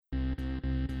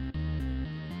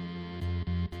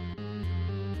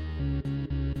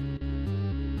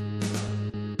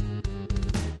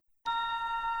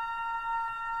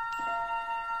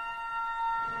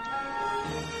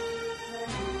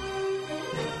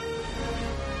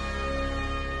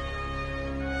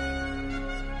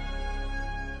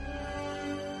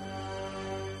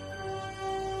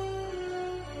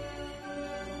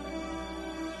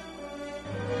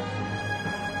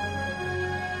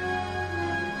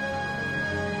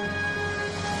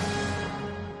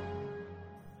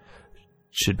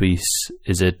Should we?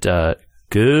 Is it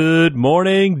Good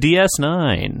Morning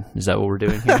DS9? Is that what we're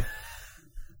doing here?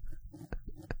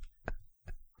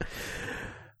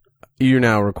 You're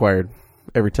now required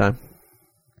every time.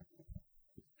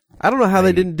 I don't know how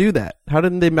they didn't do that. How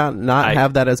didn't they not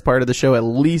have that as part of the show at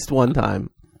least one time?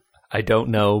 I don't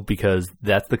know, because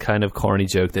that's the kind of corny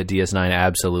joke that DS9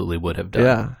 absolutely would have done.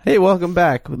 Yeah. Hey, welcome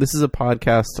back. This is a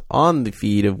podcast on the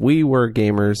feed of We Were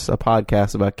Gamers, a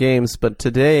podcast about games. But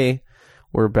today,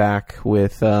 we're back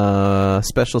with a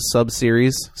special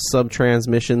sub-series,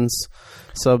 sub-transmissions,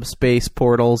 subspace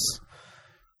portals,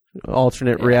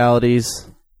 alternate realities.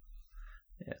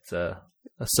 It's a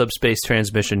subspace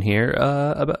transmission here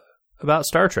about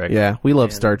Star Trek. Yeah, we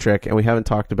love Star Trek, and we haven't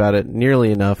talked about it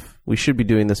nearly enough. We should be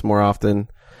doing this more often.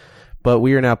 But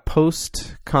we are now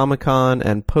post-Comic-Con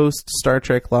and post-Star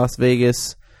Trek Las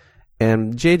Vegas.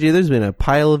 And, JJ, there's been a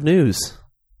pile of news.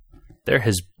 There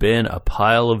has been a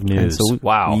pile of news. So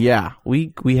wow. Yeah,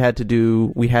 we had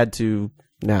to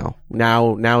now.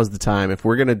 Now is the time. If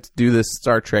we're going to do this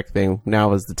Star Trek thing,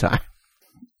 now is the time.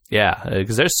 Yeah,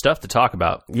 because there's stuff to talk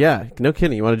about. Yeah, no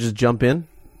kidding. You want to just jump in?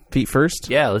 Feet first?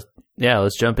 Yeah,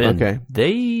 let's jump in. Okay.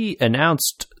 They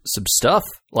announced some stuff,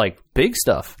 like big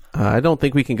stuff. I don't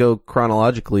think we can go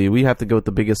chronologically. We have to go with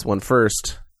the biggest one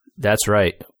first. That's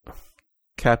right.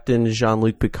 Captain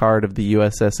Jean-Luc Picard of the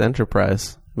USS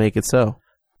Enterprise. Make it so.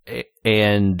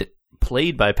 And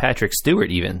played by Patrick Stewart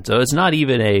even. So it's not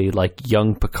even a like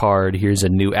young Picard, here's a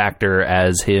new actor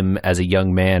as him as a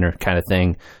young man or kind of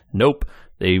thing. Nope.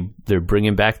 They're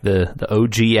bringing back the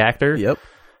OG actor. Yep.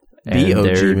 The OG,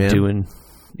 they're man. Doing,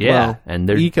 yeah, well, and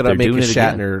they're you could they're make doing a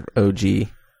Shatner again. OG,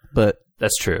 but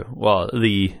that's true. Well,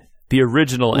 the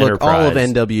original look, Enterprise. all of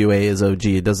NWA is OG.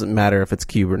 It doesn't matter if it's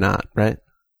Cube or not, right?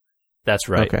 That's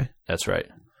right. Okay, that's right.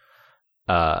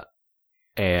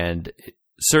 And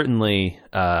certainly,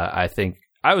 I think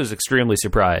I was extremely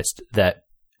surprised that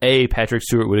Patrick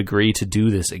Stewart would agree to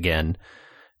do this again,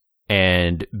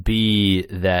 and B,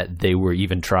 that they were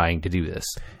even trying to do this.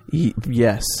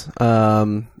 Yes.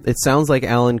 It sounds like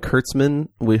Alan Kurtzman,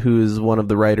 who is one of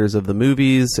the writers of the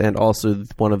movies and also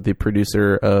one of the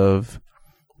producer of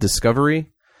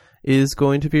Discovery, is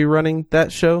going to be running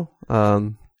that show.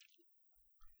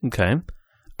 Okay.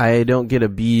 I don't get a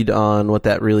bead on what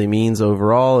that really means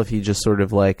overall, if he just sort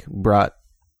of like brought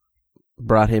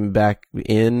him back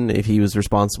in, if he was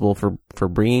responsible for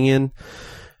bringing in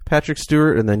Patrick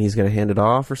Stewart, and then he's going to hand it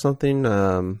off or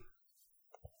something.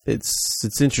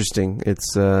 It's interesting.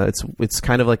 It's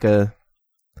kind of like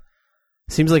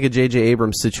seems like a J.J.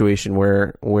 Abrams situation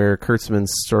where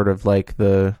Kurtzman's sort of like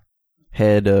the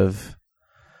head of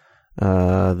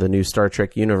the new Star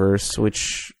Trek universe,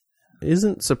 which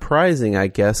isn't surprising, I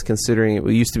guess, considering it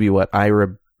used to be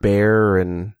Ira Behr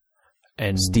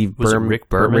and Steve Berman, Rick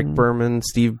Berman,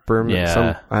 Steve Berman.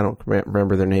 Yeah. I don't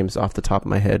remember their names off the top of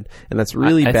my head, and that's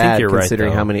really bad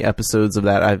considering how many episodes of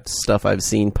that stuff I've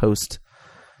seen post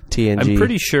TNG. I'm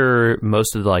pretty sure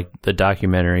most of the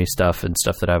documentary stuff and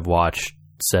stuff that I've watched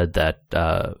said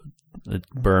that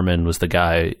Berman was the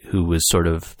guy who was sort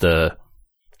of the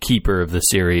keeper of the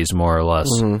series, more or less.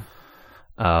 Mm-hmm.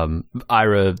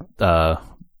 Ira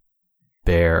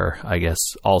Behr, I guess,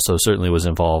 also certainly was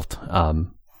involved.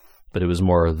 But it was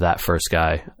more that first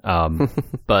guy.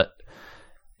 But,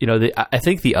 I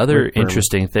think the other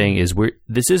interesting thing is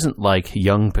this isn't like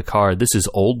young Picard. This is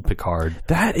old Picard.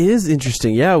 That is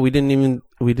interesting. Yeah, we didn't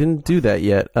do that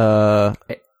yet.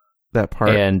 That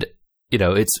part. And,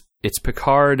 it's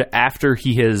Picard after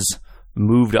he has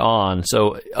moved on.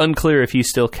 So unclear if he's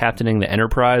still captaining the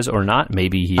Enterprise or not.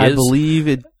 Maybe he is. I believe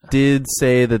it did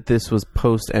say that this was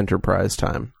post-Enterprise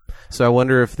time. So I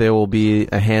wonder if there will be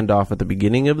a handoff at the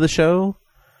beginning of the show.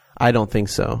 I don't think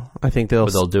so. I think they'll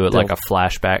do it like a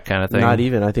flashback kind of thing. Not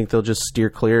even. I think they'll just steer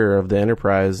clear of the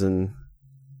Enterprise in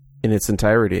its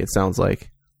entirety, it sounds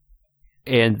like.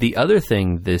 And the other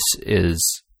thing this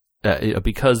is,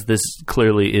 because this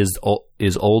clearly is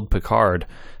old Picard,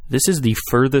 this is the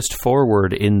furthest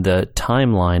forward in the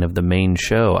timeline of the main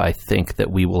show, I think, that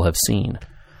we will have seen.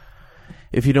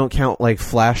 If you don't count like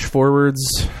flash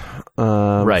forwards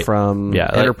from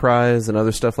Enterprise and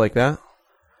other stuff like that?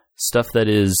 Stuff that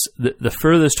is the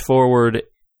furthest forward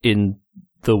in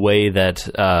the way that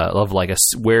of like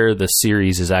where the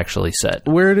series is actually set.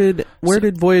 Where did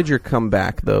Voyager come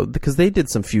back though? Because they did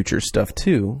some future stuff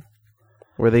too,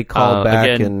 where they called back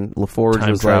again, and LaForge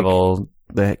was travel,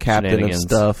 like the captain of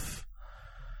stuff.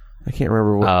 I can't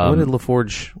remember what did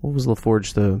LaForge. What was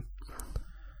LaForge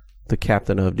the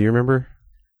captain of? Do you remember?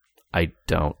 I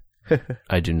don't.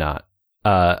 I do not.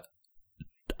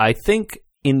 I think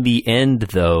in the end,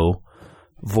 though,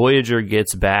 Voyager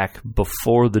gets back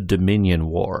before the Dominion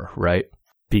War, right?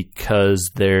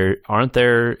 Because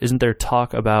isn't there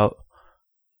talk about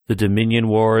the Dominion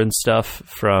War and stuff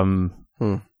from...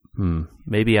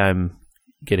 maybe I'm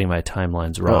getting my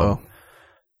timelines wrong. Uh-oh.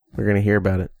 We're going to hear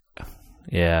about it.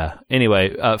 Yeah.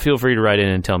 Anyway, feel free to write in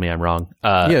and tell me I'm wrong.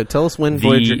 Tell us when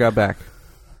Voyager got back.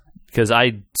 Because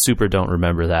I super don't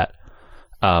remember that.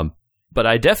 But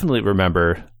I definitely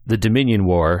remember the Dominion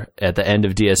War at the end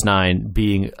of DS9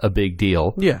 being a big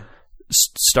deal. Yeah.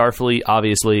 Starfleet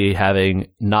obviously having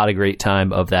not a great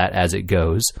time of that as it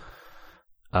goes.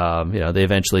 They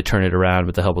eventually turn it around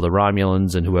with the help of the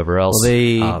Romulans and whoever else.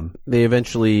 Well, they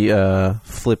eventually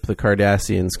flip the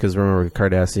Cardassians, because remember, the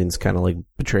Cardassians kind of like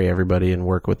betray everybody and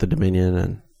work with the Dominion,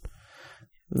 and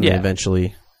they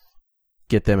eventually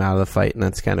get them out of the fight, and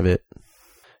that's kind of it.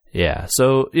 Yeah.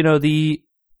 So,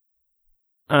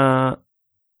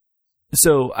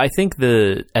 so I think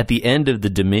at the end of the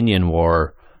Dominion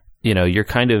War, you're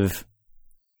kind of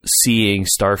seeing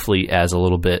Starfleet as a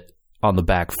little bit on the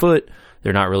back foot.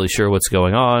 They're not really sure what's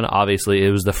going on. Obviously, it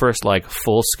was the first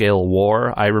full-scale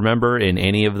war I remember in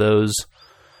any of those,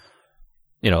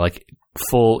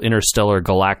 full interstellar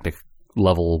galactic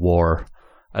level war.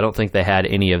 I don't think they had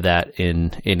any of that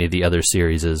in any of the other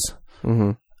series.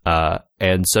 Mm-hmm.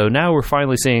 And so now we're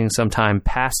finally seeing some time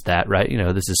past that, right?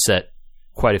 This is set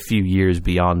quite a few years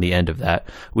beyond the end of that.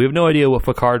 We have no idea what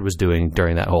Picard was doing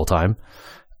during that whole time,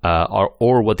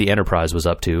 or what the Enterprise was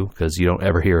up to, because you don't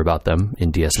ever hear about them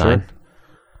in DS9. Sure.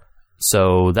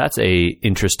 So that's a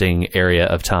interesting area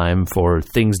of time for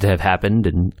things to have happened,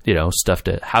 and stuff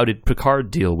to. How did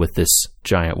Picard deal with this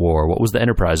giant war? What was the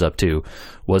Enterprise up to?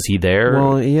 Was he there?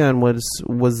 Well, yeah, and was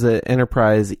the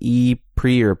Enterprise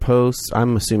pre or post?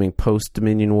 I'm assuming post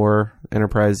Dominion War.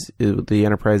 The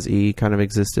Enterprise E kind of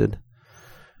existed.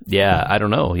 Yeah, I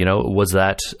don't know. Was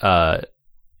that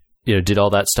did all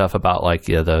that stuff about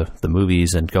the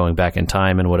movies and going back in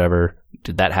time and whatever?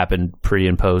 Did that happen pre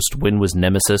and post? When was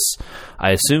Nemesis?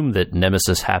 I assume that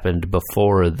Nemesis happened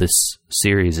before this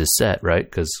series is set, right?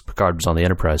 Because Picard was on the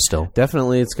Enterprise still.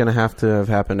 Definitely, it's going to have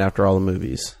happened after all the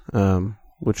movies,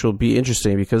 which will be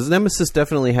interesting, because Nemesis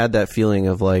definitely had that feeling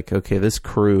of okay, this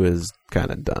crew is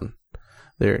kind of done.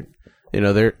 They're going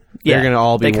to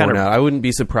all be worn out. I wouldn't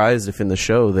be surprised if in the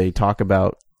show they talk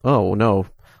about, oh no,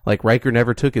 Riker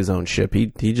never took his own ship. He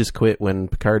just quit when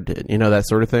Picard did. That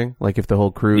sort of thing. If the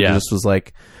whole crew just was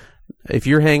if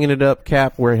you're hanging it up,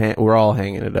 Cap, we're all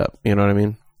hanging it up. You know what I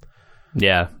mean?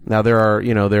 Yeah. Now there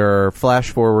are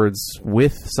flash forwards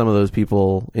with some of those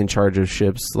people in charge of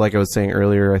ships. Like I was saying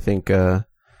earlier, I think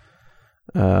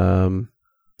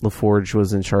LaForge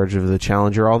was in charge of the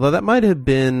Challenger, although that might have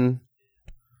been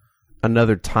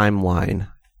another timeline.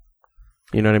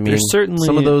 You know what I mean? There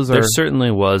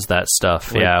certainly was that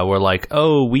stuff.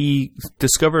 We're we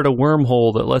discovered a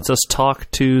wormhole that lets us talk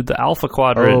to the Alpha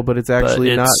Quadrant. Oh, but it's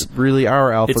actually not really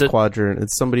our Alpha Quadrant.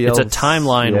 It's somebody else. It's a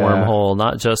timeline wormhole,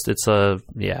 not just. It's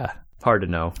hard to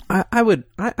know.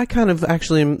 I kind of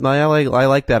actually I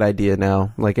like that idea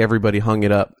now. Everybody hung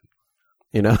it up.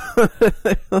 Yeah,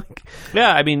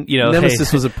 I mean,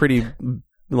 Nemesis was a pretty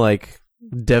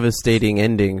devastating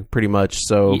ending, pretty much.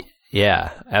 So.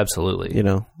 Yeah, absolutely.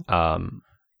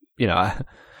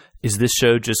 Is this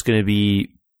show just going to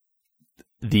be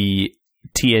the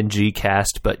TNG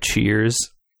cast but Cheers?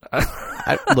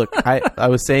 I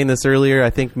was saying this earlier. I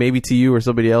think maybe to you or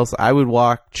somebody else, I would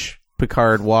watch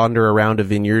Picard wander around a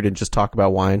vineyard and just talk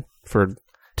about wine for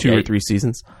 2 or 3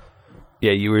 seasons.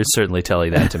 Yeah, you were certainly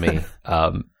telling that to me.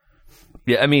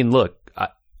 I mean, look,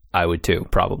 I would too,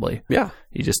 probably. Yeah.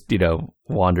 He just,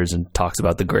 wanders and talks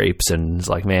about the grapes and is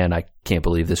like, man, I can't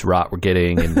believe this rot we're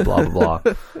getting, and blah, blah,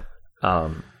 blah.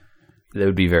 That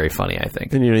would be very funny, I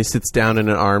think. And, he sits down in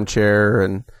an armchair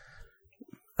and,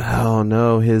 oh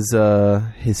no, his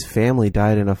family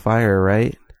died in a fire,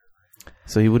 right?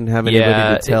 So he wouldn't have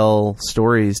anybody to tell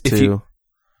stories to.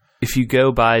 If you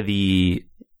go by the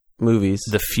movies,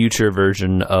 the future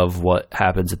version of what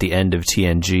happens at the end of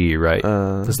TNG, right?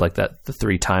 There's the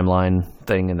 3 timeline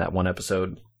thing in that one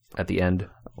episode at the end.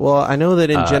 Well, I know that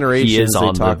in Generations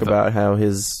they talk about how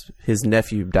his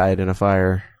nephew died in a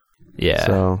fire. Yeah,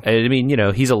 so I mean,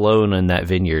 he's alone in that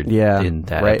vineyard. Yeah, in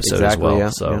that episode as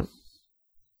well. So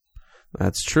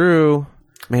that's true.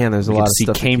 Man, there's a lot of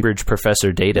stuff. Cambridge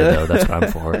Professor Data, though. That's what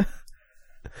I'm for.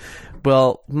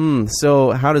 Well,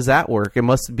 so how does that work? It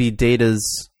must be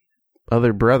Data's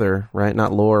other brother, right?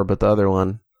 Not Lore, but the other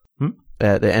one.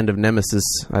 At the end of Nemesis,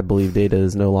 I believe Data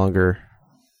is no longer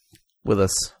with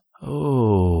us.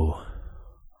 Oh,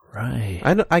 right.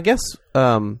 I guess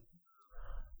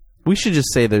We should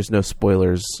just say there's no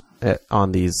spoilers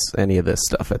on any of this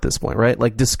stuff at this point, right?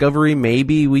 Like Discovery,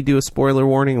 maybe we do a spoiler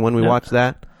warning when we watch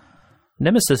that.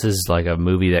 Nemesis is like a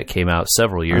movie that came out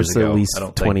several years ago. At least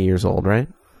 20 years old, right?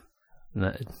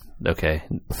 Okay,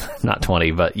 not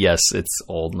 20, but yes, it's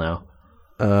old now.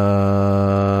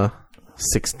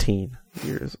 16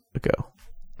 years ago.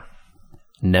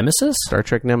 Nemesis? Star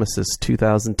Trek Nemesis,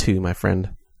 2002, my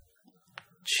friend.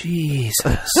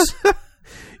 Jesus.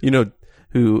 You know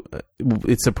who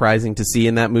it's surprising to see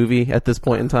in that movie at this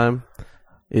point in time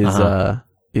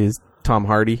is Tom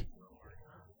Hardy.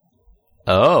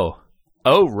 Oh,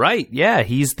 right. Yeah,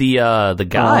 he's the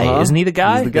guy. Isn't he the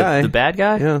guy? He's the guy. The bad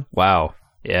guy? Yeah. Wow.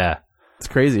 Yeah. It's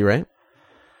crazy, right?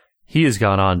 He has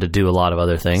gone on to do a lot of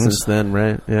other things. Since then,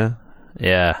 right? Yeah.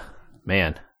 Yeah.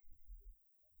 Man.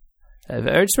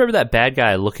 I just remember that bad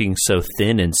guy looking so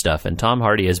thin and stuff, and Tom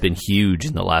Hardy has been huge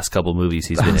in the last couple movies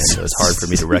he's been in, so it's hard for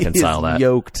me to reconcile that.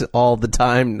 Yoked all the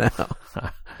time now.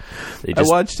 I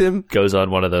watched him. Goes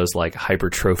on one of those like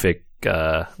hypertrophic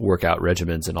workout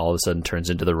regimens and all of a sudden turns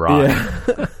into The Rock.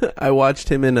 Yeah. I watched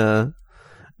him in it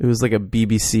was like a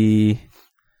BBC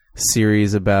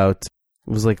series about,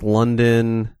 it was like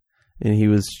London, and he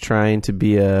was trying to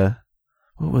be what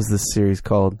was this series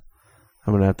called?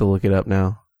 I'm going to have to look it up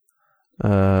now.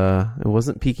 It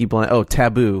wasn't Peaky Blinders. Oh,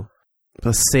 Taboo.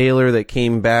 A sailor that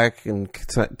came back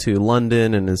to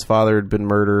London, and his father had been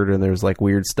murdered, and there was like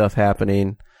weird stuff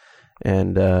happening,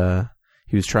 and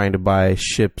he was trying to buy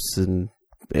ships, and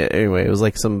anyway, it was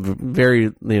like some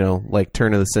very, like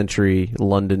turn of the century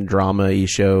London drama-y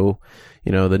show.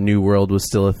 The New World was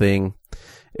still a thing,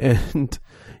 and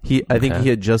I think he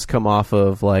had just come off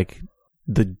of like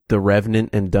the Revenant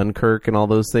and Dunkirk and all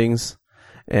those things.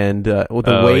 And the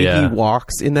way he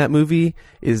walks in that movie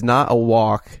is not a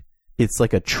walk; it's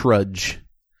like a trudge.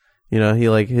 He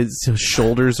like his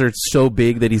shoulders are so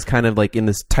big that he's kind of like in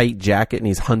this tight jacket, and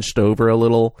he's hunched over a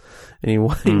little, and he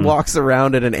walks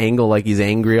around at an angle like he's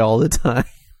angry all the time.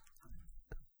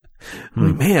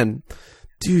 Like, man,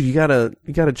 dude, you gotta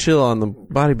chill on the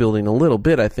bodybuilding a little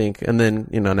bit, I think. And then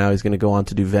now he's going to go on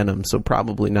to do Venom, so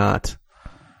probably not.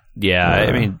 Yeah,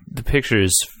 I mean, the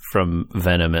pictures from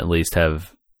Venom at least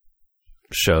have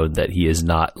showed that he is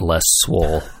not less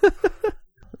swole.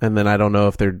 And then I don't know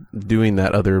if they're doing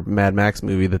that other Mad Max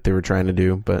movie that they were trying to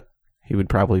do, but he would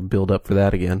probably build up for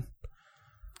that again.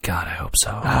 God, I hope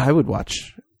so. I would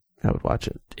watch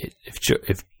it.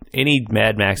 If any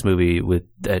Mad Max movie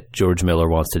that George Miller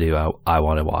wants to do, I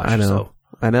want to watch.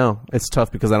 I know. It's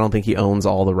tough because I don't think he owns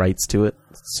all the rights to it.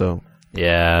 So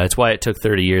yeah, that's why it took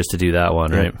 30 years to do that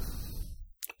one, right?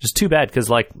 Just too bad because,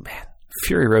 man,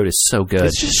 Fury Road is so good.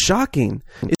 It's just shocking.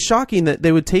 It's shocking that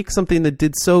they would take something that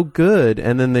did so good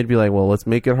and then they'd be like, well, let's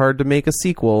make it hard to make a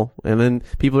sequel. And then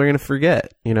people are going to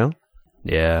forget,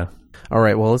 Yeah. All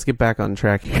right, well, let's get back on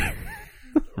track here.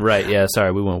 Right, yeah,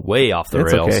 sorry, we went way off the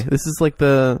rails. Okay. This is like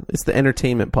it's the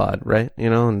entertainment pod, right?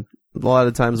 And a lot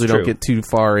of times we don't get too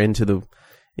far into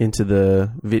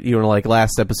the video. Like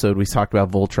last episode, we talked about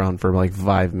Voltron for like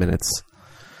 5 minutes.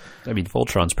 I mean,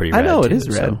 Voltron's pretty rad. I know, too, it is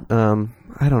rad. So.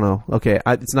 I don't know. Okay,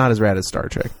 it's not as rad as Star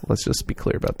Trek. Let's just be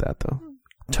clear about that, though.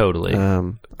 Totally.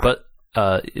 But,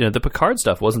 the Picard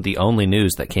stuff wasn't the only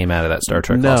news that came out of that Star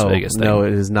Trek Las Vegas thing. No,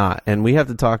 it is not. And we have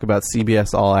to talk about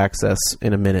CBS All Access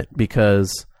in a minute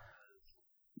because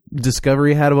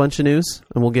Discovery had a bunch of news,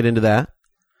 and we'll get into that.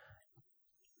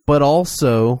 But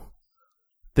also,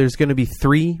 there's going to be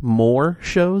 3 more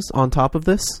shows on top of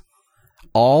this.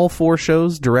 All 4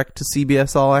 shows direct to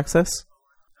CBS All Access.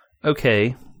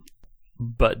 Okay,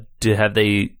 but have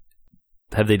they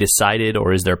decided,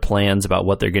 or is there plans about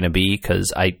what they're going to be?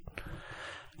 Because I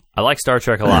like Star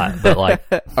Trek a lot, but like,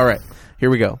 all right, here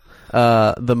we go.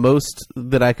 The most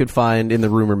that I could find in the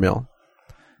rumor mill: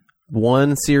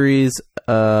 1 series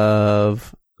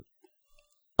of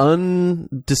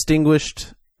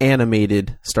undistinguished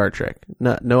animated Star Trek.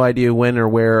 No idea when or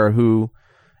where or who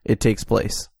it takes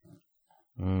place.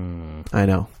 I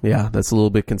know. Yeah, that's a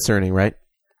little bit concerning, right?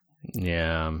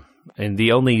 Yeah. And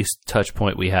the only touch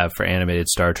point we have for animated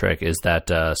Star Trek is that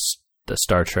the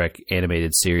Star Trek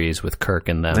animated series with Kirk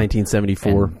and them.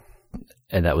 1974.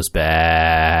 And that was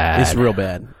bad. It's real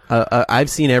bad.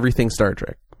 I've seen everything Star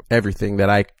Trek. Everything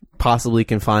that I possibly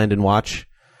can find and watch.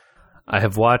 I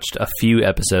have watched a few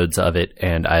episodes of it,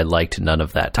 and I liked none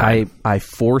of that time. I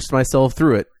forced myself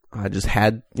through it. I just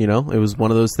had, it was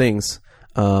one of those things.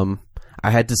 I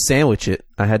had to sandwich it.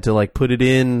 I had to put it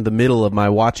in the middle of my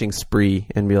watching spree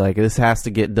and be like, this has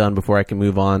to get done before I can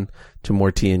move on to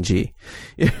more TNG.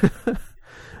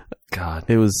 God,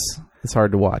 it's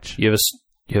hard to watch. You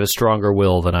You have a stronger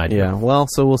will than I do. Yeah, well,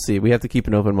 so we'll see. We have to keep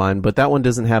an open mind, but that one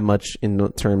doesn't have much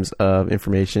in terms of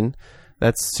information.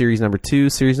 That's series number 2.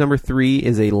 Series number 3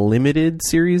 is a limited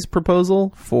series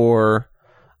proposal for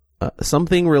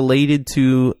something related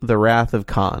to the Wrath of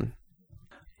Khan.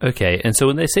 Okay, and so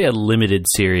when they say a limited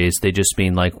series, they just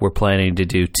mean like we're planning to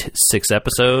do 6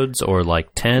 episodes or like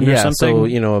 10 or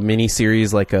something? Yeah, so, a mini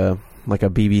series like a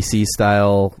BBC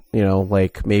style,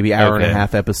 like maybe hour and a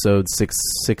half episodes, six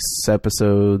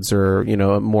episodes, or,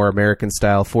 a more American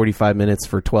style, 45 minutes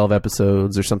for 12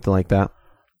 episodes or something like that.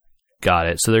 Got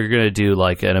it. So they're going to do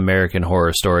like an American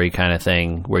Horror Story kind of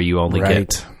thing where you only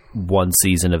get one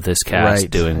season of this cast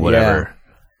doing whatever.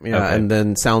 Yeah, okay. And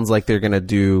then sounds like they're going to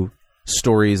do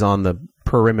stories on the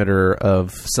perimeter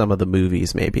of some of the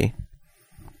movies, maybe.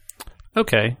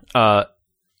 Okay.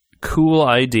 Cool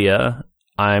idea.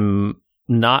 I'm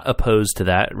not opposed to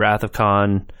that. Wrath of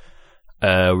Khan,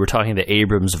 we're talking the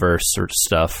Abrams verse sort of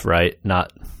stuff, right?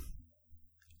 Not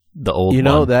the old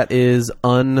one. That is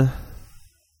Well,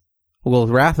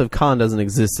 Wrath of Khan doesn't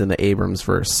exist in the Abrams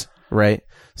verse, right?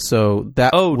 So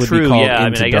that would true. be called Yeah,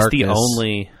 Into I guess Darkness. the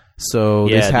only... So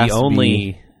yeah, this has the to only...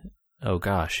 be... Oh,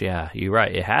 gosh, yeah. You're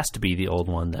right. It has to be the old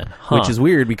one then. Huh. Which is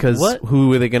weird because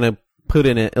who are they going to put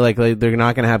in it? Like they're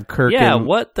not going to have Kirk and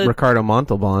Ricardo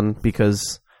Montalban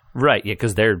because... Right, yeah,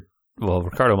 because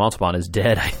Ricardo Montalban is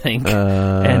dead, I think.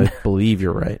 I believe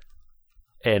you're right.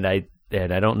 And I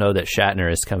don't know that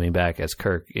Shatner is coming back as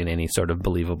Kirk in any sort of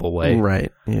believable way.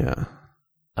 Right, yeah.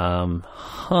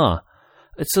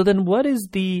 So then what is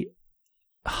the...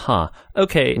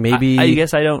 Okay, maybe I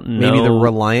guess I don't know. Maybe the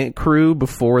Reliant crew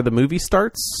before the movie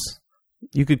starts?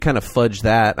 You could kind of fudge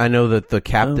that. I know that the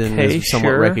captain is a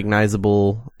somewhat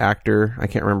recognizable actor. I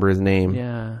can't remember his name.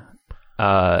 Yeah.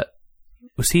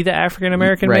 Was he the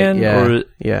African-American man? Yeah.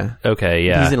 Yeah. Okay,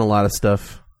 yeah. He's in a lot of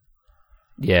stuff.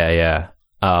 Yeah.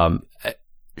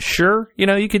 Sure,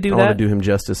 you could do that. I want to do him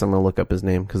justice. I'm going to look up his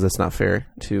name because that's not fair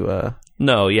to...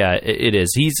 No, yeah, it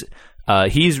is.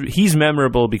 He's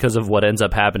memorable because of what ends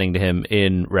up happening to him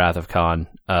in Wrath of Khan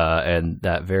and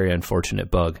that very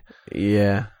unfortunate bug.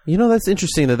 Yeah. That's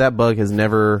interesting that bug has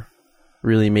never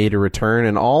really made a return,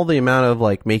 and all the amount of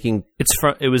like making...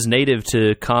 It was native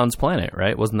to Khan's planet,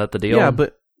 right? Wasn't that the deal? Yeah,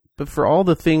 but for all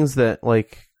the things that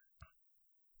like...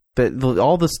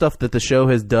 all the stuff that the show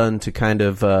has done to kind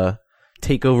of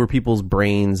take over people's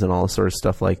brains and all sort of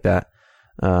stuff like that,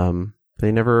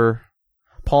 they never...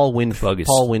 Paul Winfield.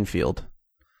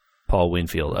 Paul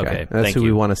Winfield. Okay. That's who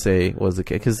we want to say was the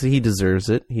kid because he deserves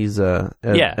it. He's a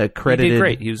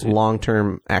credited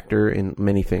long-term actor in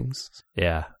many things.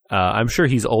 Yeah. I'm sure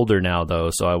he's older now, though,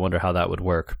 so I wonder how that would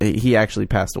work. He actually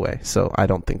passed away, so I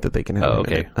don't think that they can have him.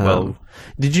 Okay. Well,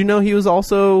 did you know he was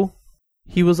also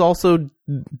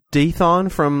Dathon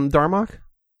from Darmok?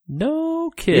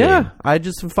 No kidding. Yeah, I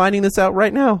just am finding this out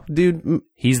right now, dude.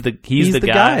 He's the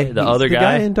guy, the other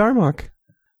guy in Darmok.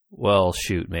 Well,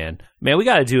 shoot, man, we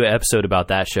got to do an episode about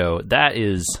that show. That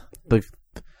is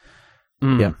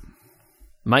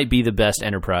might be the best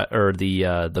Enterprise or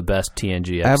the best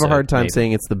TNG episode. I have a hard time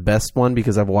saying it's the best one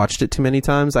because I've watched it too many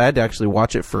times. I had to actually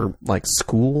watch it for like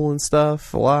school and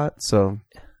stuff a lot. So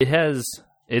there's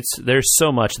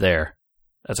so much there.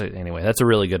 That's a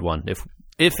really good one.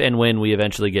 If and when we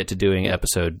eventually get to doing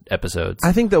episodes,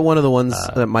 I think that one of the ones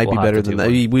that might be better than that.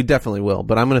 We definitely will,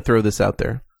 but I'm going to throw this out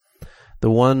there. The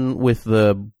one with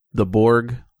the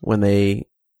Borg when they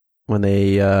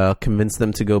convince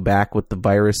them to go back with the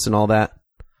virus and all that.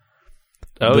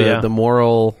 The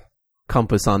moral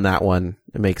compass on that one,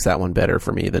 it makes that one better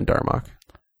for me than Darmok.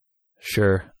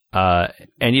 Sure. And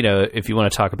if you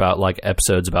want to talk about like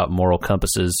episodes about moral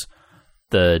compasses,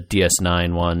 the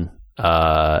DS9 one,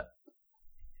 I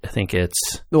think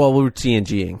it's... Well, we were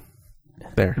TNGing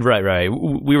there. Right.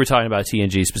 We were talking about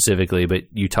TNG specifically, but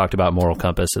you talked about Moral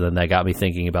Compass, and then that got me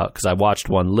thinking about... Because I watched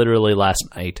one literally last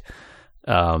night,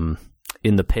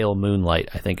 In the Pale Moonlight,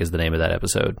 I think is the name of that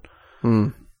episode.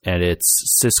 And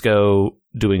it's Sisko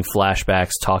doing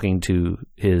flashbacks, talking to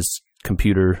his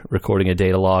computer, recording a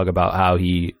data log about how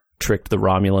he tricked the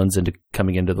Romulans into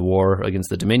coming into the war against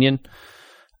the Dominion.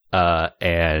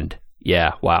 And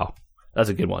yeah, wow. That's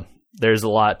a good one. There's a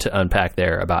lot to unpack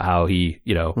there about how he,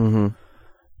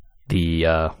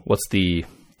 what's the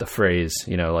phrase,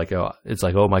 it's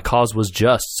like, my cause was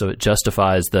just, so it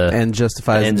justifies the ends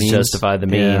justify the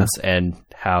means, and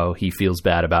how he feels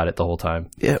bad about it the whole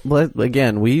time. Yeah, but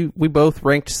again, we both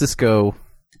ranked Sisko,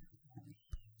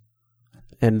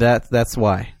 and that's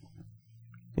why.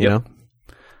 You know?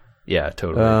 Yeah,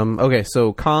 totally. Okay,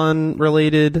 so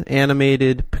Khan-related,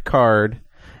 animated, Picard,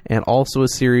 and also a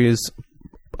series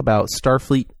about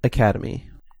Starfleet Academy.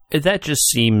 that just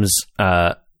seems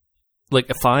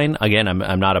like fine. Again,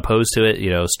 I'm not opposed to it.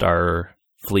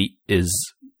 Starfleet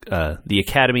is the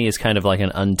Academy is kind of like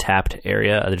an untapped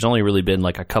area. There's only really been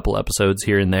like a couple episodes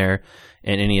here and there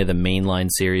in any of the mainline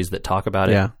series that talk about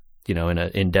it. In an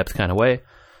in-depth kind of way.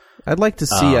 I'd like to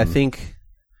see. I think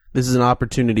this is an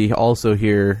opportunity also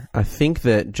here. I think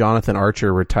that Jonathan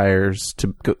Archer retires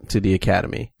to go to the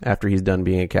Academy after he's done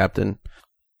being a captain.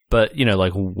 But,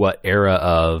 like what era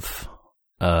of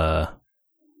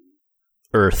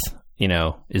Earth,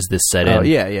 is this set in?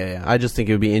 Yeah. I just think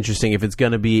it would be interesting if it's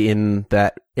going to be in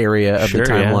that area of the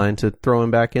timeline to throw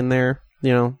him back in there,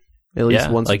 at least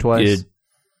once or twice.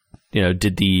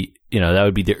 Did the... that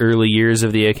would be the early years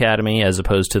of the Academy as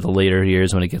opposed to the later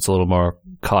years when it gets a little more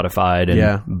codified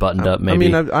and buttoned up,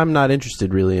 maybe. I mean, I'm not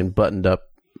interested really in buttoned up.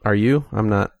 Are you? I'm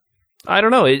not. I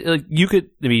don't know. You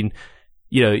can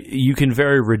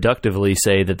very reductively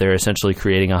say that they're essentially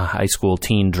creating a high school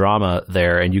teen drama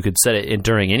there, and you could set it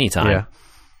during any time.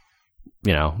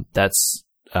 Yeah. That's,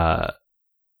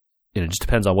 it just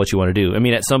depends on what you want to do. I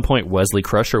mean, at some point, Wesley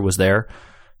Crusher was there.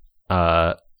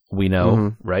 We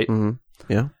know, right? Mm-hmm.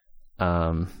 Yeah.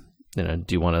 Do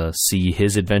you want to see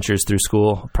his adventures through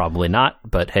school? Probably not,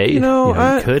 but hey, you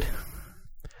could.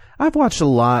 I've watched a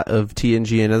lot of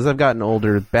TNG, and as I've gotten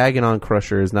older, bagging on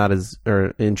Crusher is not as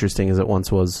interesting as it once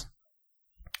was.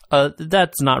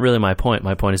 That's not really my point.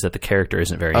 My point is that the character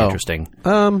isn't very interesting.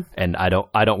 And I don't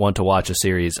want to watch a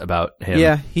series about him.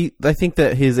 Yeah, I think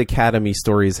that his Academy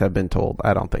stories have been told.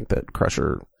 I don't think that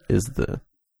Crusher is the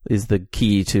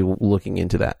key to looking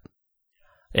into that.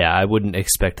 Yeah, I wouldn't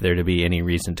expect there to be any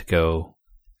reason to go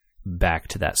back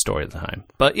to that storyline.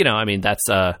 But that's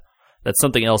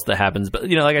something else that happens. But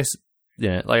like I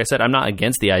said, I'm not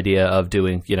against the idea of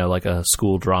doing like a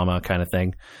school drama kind of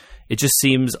thing. It just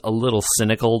seems a little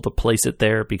cynical to place it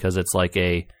there because it's like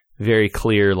a very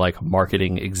clear like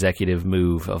marketing executive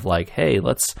move of like, hey,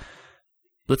 let's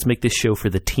make this show for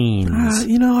the teens.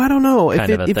 I don't know if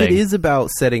it is about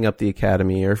setting up the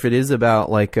Academy or if it is about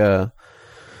like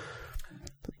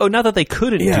Oh, not that they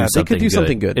couldn't do something good. They could do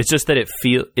something good. It's just that it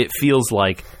feels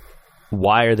like,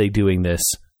 why are they doing this?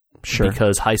 Sure.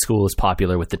 Because high school is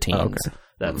popular with the teens.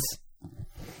 Okay.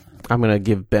 I'm going to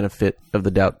give benefit of the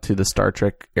doubt to the Star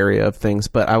Trek area of things,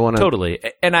 but I want to... Totally.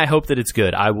 And I hope that it's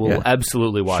good. I will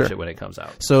absolutely watch it when it comes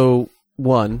out. So,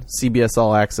 one, CBS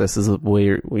All Access is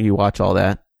where you watch all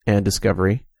that, and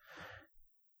Discovery.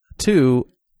 Two,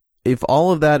 if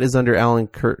all of that is under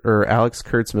Alex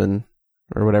Kurtzman...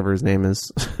 or whatever his name is,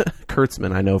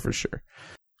 Kurtzman, I know for sure.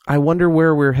 I wonder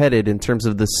where we're headed in terms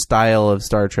of the style of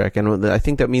Star Trek, and I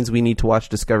think that means we need to watch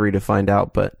Discovery to find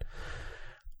out, but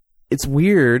it's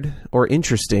weird or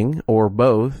interesting, or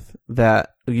both, that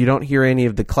you don't hear any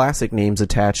of the classic names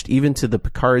attached, even to the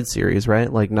Picard series,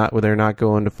 right? Like, they're not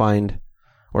going to find,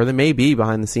 or they may be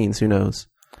behind the scenes, who knows?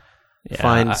 Yeah,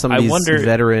 find some of these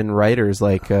veteran writers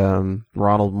like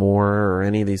Ronald Moore or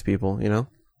any of these people, Yeah,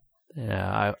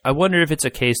 I wonder if it's a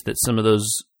case that some of those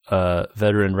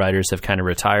veteran writers have kind of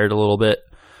retired a little bit,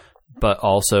 but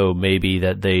also maybe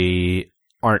that they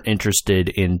aren't interested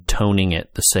in toning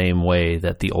it the same way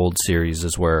that the old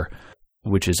series were,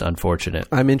 which is unfortunate.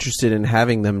 I'm interested in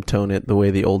having them tone it the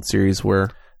way the old series were.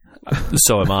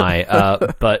 So am I.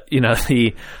 But,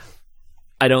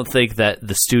 I don't think that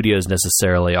the studios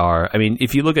necessarily are. I mean,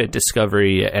 if you look at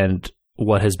Discovery and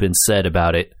what has been said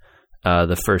about it,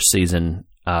 the first season...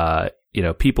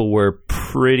 people were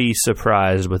pretty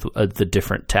surprised with the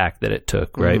different tack that it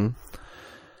took, right?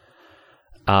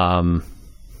 Mm-hmm.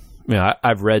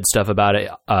 I've read stuff about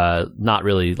it, not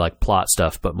really like plot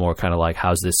stuff, but more kind of like,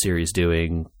 how's this series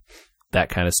doing, that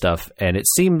kind of stuff. And it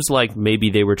seems like maybe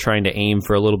they were trying to aim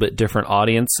for a little bit different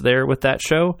audience there with that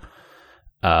show.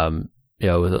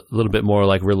 With a little bit more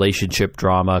like relationship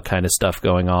drama kind of stuff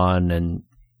going on, and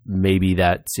maybe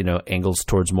that's, angles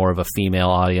towards more of a female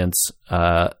audience.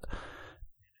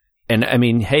 And I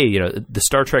mean, hey, the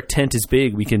Star Trek tent is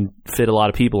big. We can fit a lot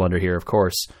of people under here, of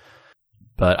course.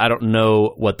 But I don't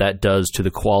know what that does to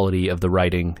the quality of the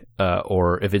writing,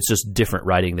 or if it's just different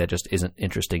writing that just isn't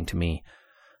interesting to me.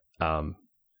 I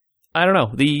don't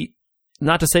know.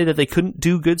 Not to say that they couldn't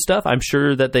do good stuff. I'm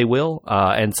sure that they will.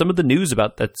 And some of the news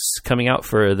about that's coming out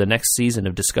for the next season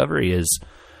of Discovery is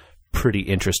pretty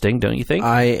interesting, don't you think?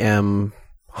 I am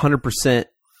 100%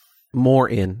 more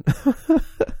in.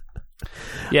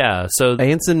 Yeah, so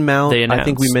Anson Mount, I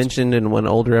think we mentioned in one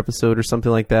older episode or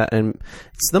something like that. And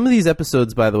some of these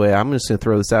episodes, by the way, I'm just going to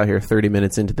throw this out here 30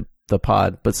 minutes into the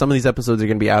pod, but some of these episodes are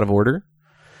going to be out of order.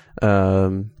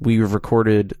 We've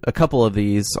recorded a couple of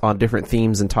these on different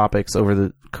themes and topics over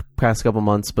the past couple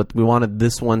months, but we wanted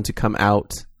this one to come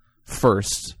out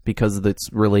first because it's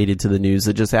related to the news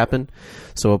that just happened.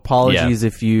 So apologies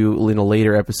if you, in a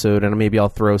later episode, and maybe I'll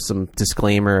throw some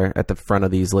disclaimer at the front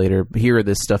of these later, hear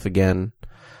this stuff again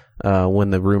when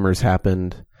the rumors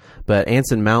happened. But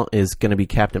Anson Mount is going to be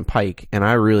Captain Pike, and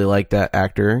I really like that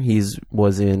actor.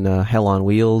 Was in Hell on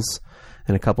Wheels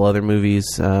and a couple other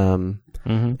movies, and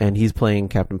he's playing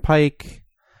Captain Pike,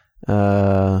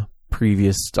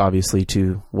 previous, obviously,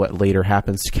 to what later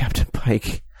happens to Captain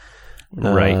Pike.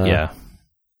 Right, yeah.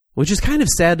 Which is kind of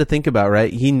sad to think about,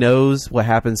 right? He knows what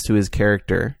happens to his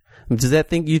character. Does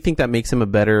that you think that makes him a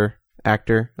better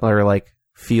actor, or like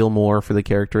feel more for the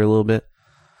character a little bit?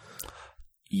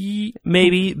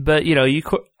 Maybe, but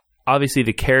obviously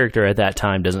the character at that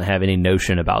time doesn't have any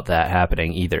notion about that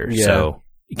happening either. Yeah. So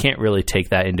you can't really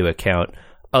take that into account,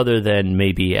 other than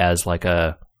maybe as like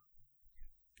a,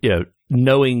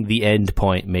 knowing the end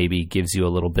point maybe gives you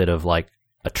a little bit of like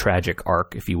a tragic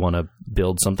arc if you want to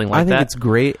build something like that. I think it's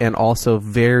great, and also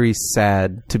very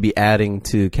sad to be adding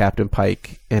to Captain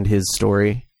Pike and his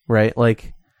story, right?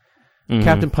 Like,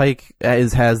 Captain Pike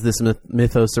has this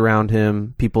mythos around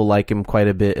him. People like him quite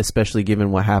a bit, especially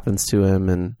given what happens to him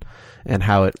and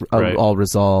how it all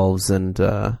resolves, and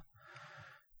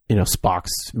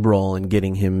Spock's role in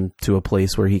getting him to a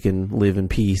place where he can live in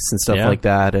peace and stuff like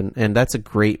that. And that's a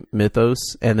great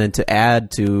mythos. And then to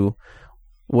add to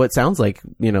what sounds like,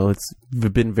 it's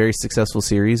been a very successful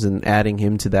series, and adding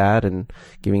him to that and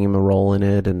giving him a role in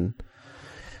it. And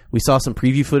we saw some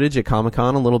preview footage at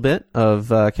Comic-Con a little bit of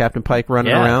Captain Pike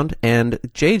running around, and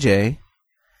JJ,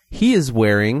 he is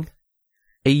wearing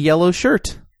a yellow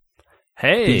shirt.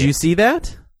 Hey. Did you see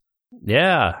that?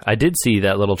 Yeah, I did see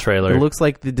that little trailer. It looks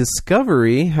like the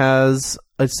Discovery has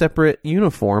a separate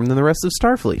uniform than the rest of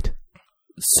Starfleet.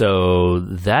 So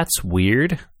that's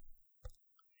weird.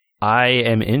 I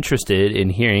am interested in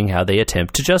hearing how they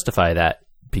attempt to justify that,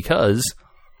 because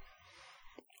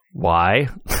why?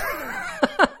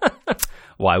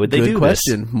 Why would they do this? Good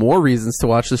question. More reasons to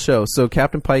watch the show. So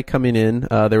Captain Pike coming in.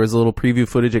 There was a little preview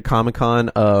footage at Comic-Con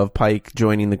of Pike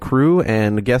joining the crew,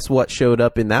 and guess what showed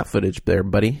up in that footage there,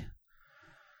 buddy?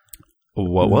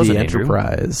 What was it, The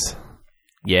Enterprise.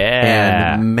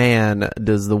 Yeah. And man,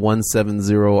 does the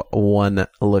 1701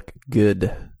 look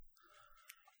good.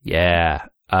 Yeah.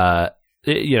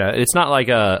 It's not like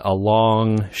a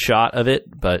long shot of it,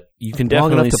 but you can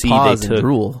definitely see pause and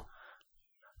drool.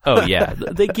 Oh yeah,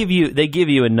 they give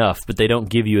you enough, but they don't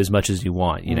give you as much as you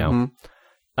want,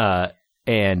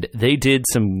 And they did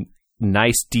some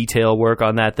nice detail work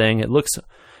on that thing. It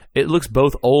looks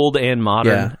both old and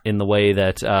modern in the way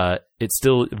that it's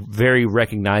still very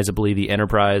recognizably the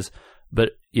Enterprise,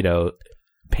 but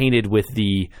painted with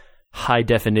the high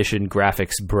definition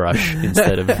graphics brush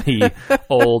instead of the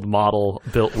old model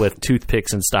built with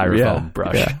toothpicks and styrofoam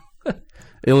brush. Yeah.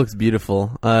 It looks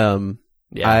beautiful.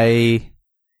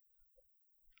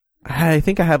 I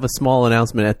think I have a small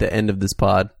announcement at the end of this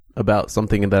pod about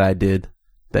something that I did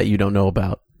that you don't know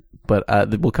about, but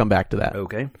we'll come back to that.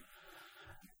 Okay.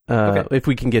 If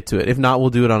we can get to it. If not, we'll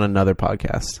do it on another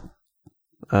podcast.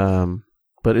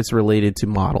 But it's related to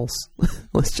models.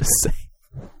 Let's just say.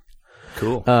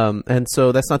 Cool. And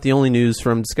so that's not the only news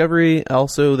from Discovery.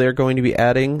 Also, they're going to be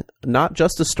adding not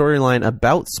just a storyline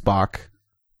about Spock,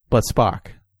 but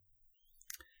Spock.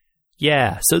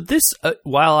 Yeah. So this,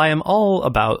 while I am all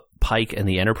about Pike and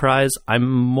the Enterprise, I'm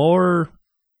more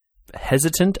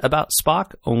hesitant about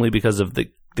Spock, only because of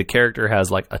the character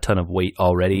has like a ton of weight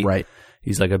already. Right.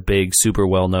 He's like a big, super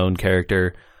well-known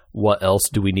character. What else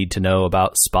do we need to know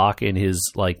about Spock in his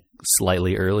like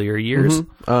slightly earlier years?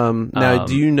 Now,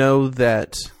 do you know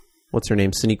that what's her name?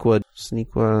 Sonequa,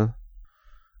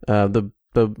 the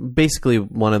basically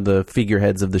one of the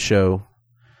figureheads of the show.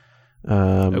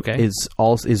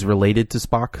 Is related to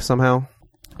Spock somehow.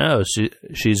 Oh,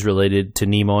 she's related to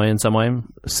Nimoy in some way.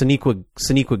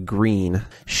 Sonequa Green.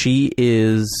 She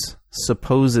is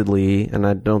supposedly, and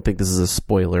I don't think this is a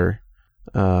spoiler,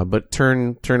 but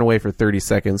turn away for 30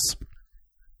 seconds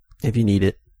if you need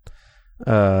it.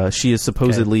 She is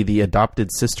supposedly the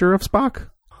adopted sister of Spock.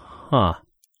 Huh.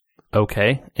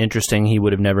 Okay. Interesting. He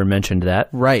would have never mentioned that.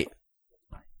 Right.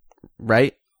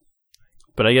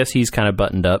 But I guess he's kind of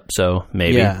buttoned up, so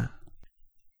maybe. Yeah.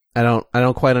 I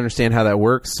don't quite understand how that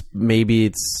works. Maybe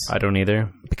it's... I don't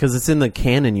either. Because it's in the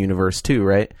canon universe too,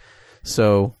 right?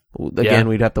 So, again,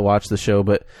 we'd have to watch the show,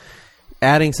 but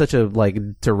adding such a like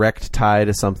direct tie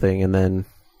to something and then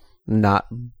not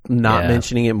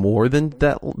mentioning it more than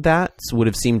that would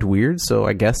have seemed weird. So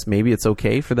I guess maybe it's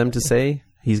okay for them to say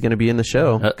he's going to be in the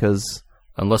show, because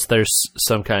Unless there's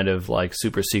some kind of like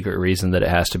super secret reason that it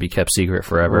has to be kept secret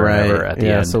forever right. and ever at the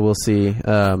end. So we'll see.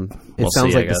 It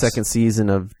sounds like the second season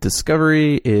of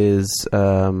Discovery is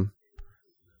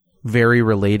very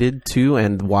related to,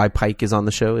 and why Pike is on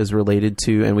the show is related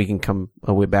to, and we can come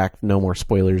way back, no more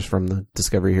spoilers from the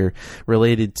Discovery here,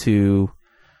 related to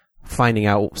finding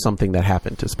out something that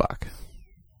happened to Spock.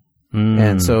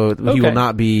 And so he will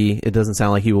not be, it doesn't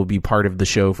sound like he will be part of the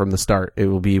show from the start. It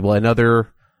will be,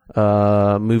 another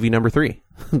movie number 3,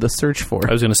 The Search For.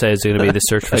 I was going to say it's going to be The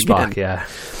Search for Spock, yeah.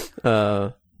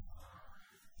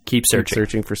 Keep searching. Keep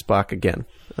searching for Spock again.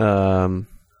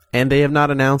 And they have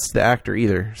not announced the actor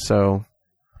either, so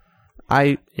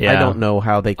I don't know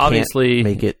how they can't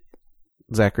make it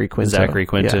Zachary Quinto. Zachary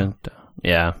Quinto,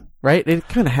 yeah. Right? It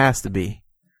kind of has to be.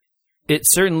 It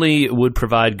certainly would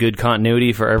provide good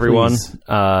continuity for everyone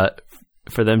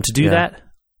for them to do that.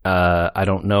 I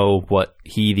don't know what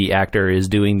the actor, is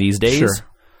doing these days. Sure.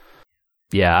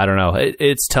 Yeah, I don't know.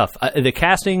 It's tough. The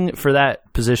casting for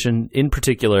that position in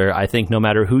particular, I think no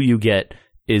matter who you get,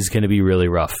 is going to be really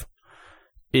rough.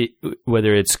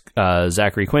 Whether it's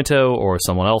Zachary Quinto or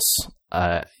someone else,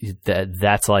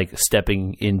 that's like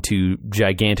stepping into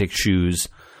gigantic shoes.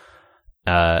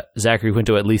 Zachary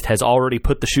Quinto at least has already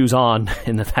put the shoes on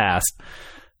in the past,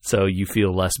 so you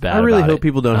feel less bad. I really hope it.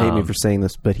 People don't hate me for saying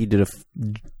this, but he did a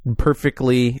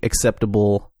perfectly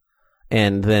acceptable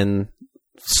and then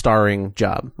starring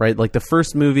job, right? Like the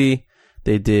first movie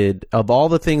they did, of all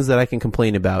the things that I can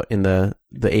complain about in the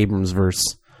Abrams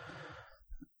verse,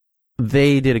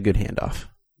 they did a good handoff.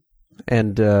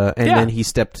 And then he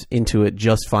stepped into it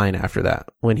just fine after that.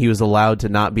 When he was allowed to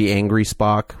not be angry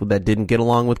Spock that didn't get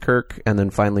along with Kirk, and then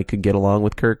finally could get along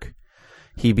with Kirk,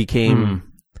 he became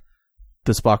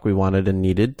the Spock we wanted and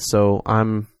needed. So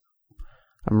I'm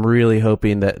really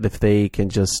hoping that if they can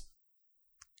just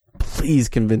please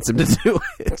convince him to do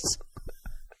it.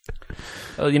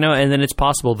 Well, and then it's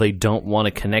possible they don't want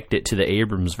to connect it to the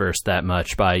Abrams verse that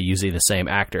much by using the same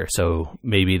actor. So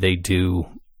maybe they do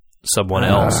someone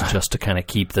else just to kind of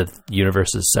keep the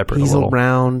universes separate. He's a little.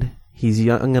 Around. He's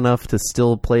young enough to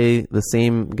still play the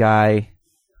same guy.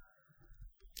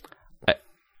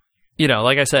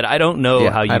 Like I said, I don't know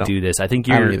how you do this. I think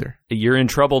you're in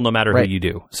trouble no matter who you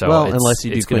do. So unless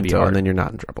you do Quinto, and then you're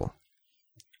not in trouble.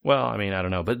 Well, I mean, I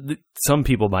don't know, but some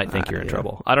people might think you're in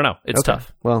trouble. I don't know. It's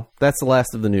tough. Well, that's the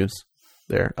last of the news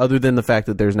there, other than the fact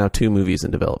that there's now 2 movies in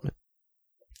development.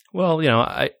 Well,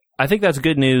 I think that's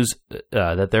good news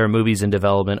that there are movies in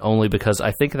development, only because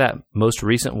I think that most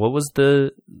recent, what was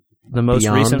the most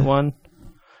recent one?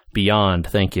 Beyond,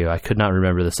 thank you. I could not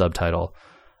remember the subtitle.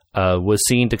 Was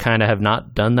seen to kind of have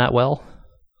not done that well.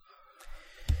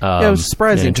 It was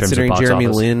surprising considering Jeremy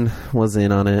Lin was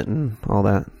in on it and all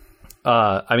that.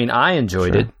 I mean, I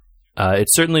enjoyed it. It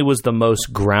certainly was the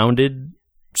most grounded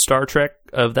Star Trek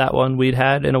of that one we'd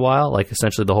had in a while. Like,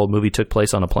 essentially the whole movie took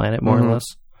place on a planet, more or less.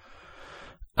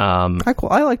 I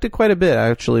liked it quite a bit,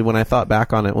 actually, when I thought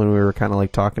back on it when we were kind of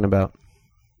like talking about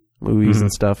movies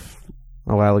and stuff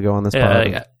a while ago on this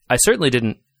pod. I certainly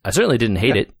didn't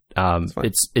hate it.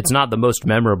 It's not the most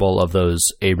memorable of those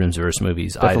Abramsverse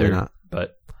movies Definitely either. Not.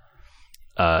 But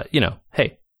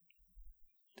hey,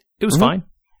 it was fine.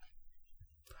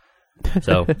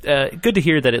 So good to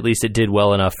hear that at least it did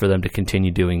well enough for them to continue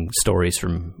doing stories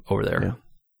from over there. Yeah.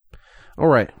 All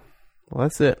right. Well,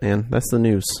 that's it, man. That's the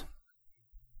news.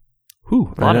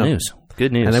 Whew, a lot of news.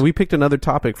 Good news. And then we picked another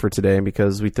topic for today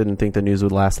because we didn't think the news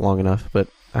would last long enough, but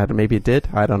maybe it did.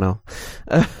 I don't know.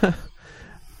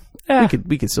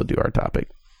 We could still do our topic.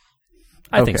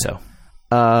 I think so.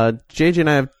 JJ and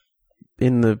I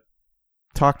have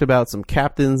talked about some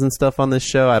captains and stuff on this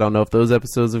show. I don't know if those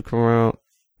episodes have come out.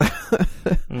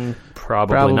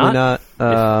 Probably not.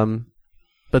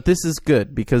 But this is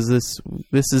good because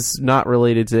this is not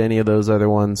related to any of those other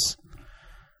ones.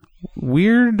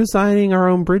 We're designing our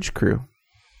own bridge crew.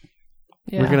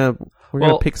 Yeah. We're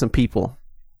gonna pick some people.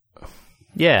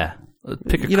 Yeah,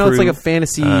 pick a crew. It's like a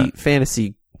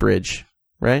fantasy bridge,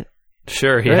 right?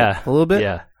 Sure. Right? Yeah, a little bit.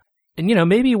 Yeah, and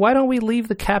maybe why don't we leave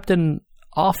the captain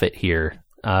off it here?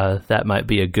 That might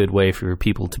be a good way for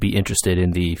people to be interested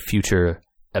in the future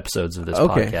episodes of this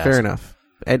podcast. Okay, fair enough.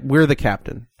 And we're the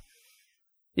captain.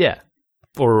 Yeah,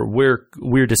 or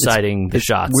we're deciding the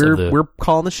shots. We're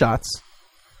calling the shots.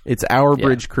 It's our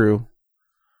bridge crew.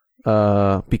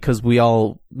 Because we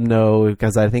all know,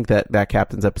 because I think that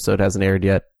captain's episode hasn't aired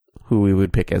yet, who we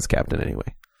would pick as captain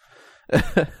anyway.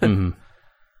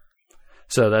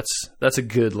 So that's a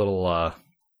good little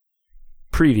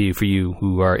preview for you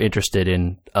who are interested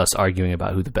in us arguing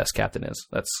about who the best captain is.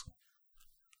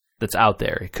 That's out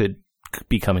there. It could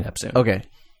be coming up soon. Okay.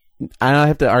 I don't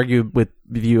have to argue with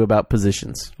you about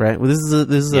positions, right? Well, this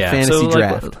is a fantasy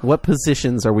draft. What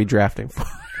positions are we drafting for?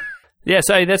 Yeah,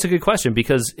 so that's a good question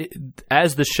because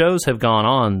as the shows have gone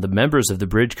on, the members of the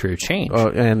bridge crew change.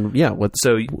 And yeah,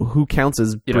 who counts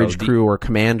as bridge crew or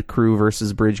command crew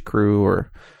versus bridge crew,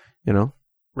 or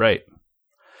right?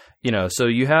 So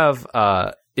you have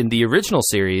in the original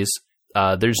series,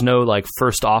 there's no like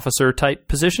first officer type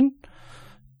position.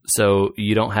 So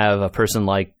you don't have a person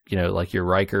like like your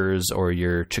Rikers or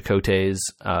your Chakotay's,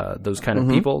 those kind of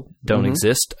people don't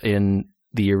exist in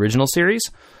the original series.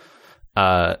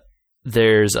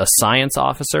 There's a science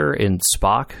officer in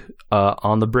Spock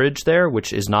on the bridge there,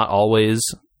 which is not always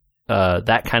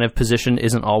that kind of position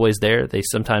isn't always there. They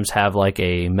sometimes have like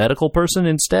a medical person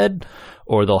instead,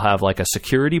 or they'll have like a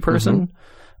security person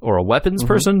or a weapons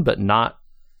person, but not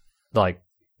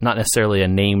necessarily a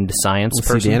named science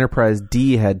person. See, the Enterprise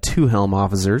D had 2 helm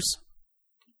officers.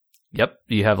 Yep,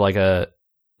 you have like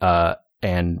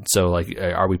and so like,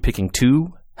 are we picking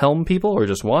 2 helm people or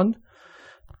just 1?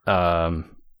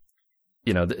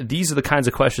 These are the kinds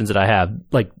of questions that I have.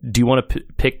 Like, do you want to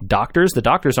pick doctors? The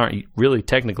doctors aren't really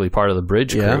technically part of the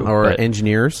bridge crew. Or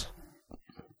engineers.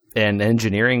 And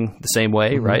engineering the same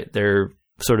way, right? They're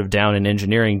sort of down in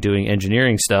engineering, doing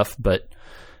engineering stuff, but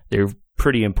they're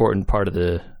pretty important part of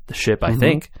the ship, I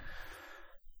think.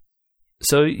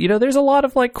 So, there's a lot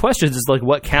of like questions. It's like,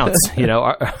 what counts?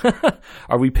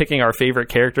 Are we picking our favorite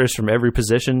characters from every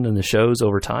position in the shows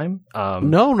over time?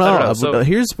 No. So,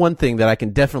 here's one thing that I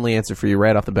can definitely answer for you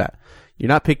right off the bat. You're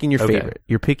not picking your favorite.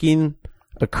 You're picking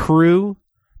a crew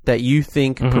that you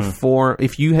think perform.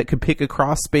 If you could pick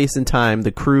across space and time,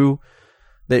 the crew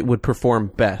that would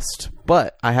perform best.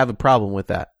 But I have a problem with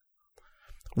that.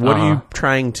 What are you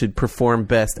trying to perform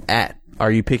best at?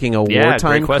 Are you picking a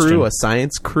wartime crew, a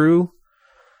science crew?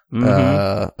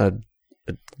 A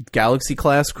Galaxy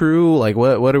class crew? Like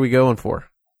what are we going for?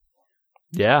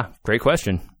 Yeah, great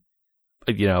question.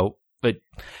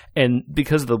 And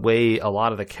because of the way a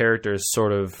lot of the characters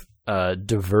sort of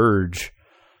diverge,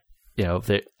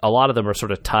 a lot of them are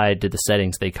sort of tied to the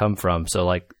settings they come from. So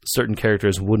like certain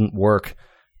characters wouldn't work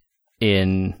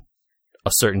in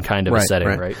a certain kind of a setting,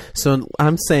 right? So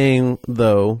I'm saying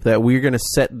though that we're going to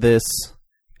set this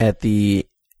at the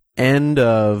end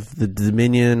of the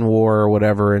Dominion War or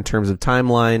whatever in terms of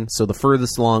timeline, so the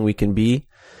furthest along we can be,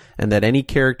 and that any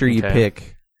character you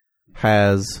pick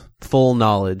has full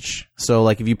knowledge. So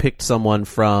like if you picked someone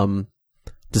from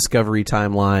Discovery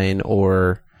timeline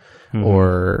or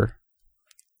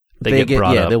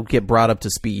they'll get brought up to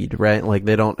speed, right? Like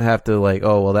they don't have to like,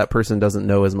 oh well, that person doesn't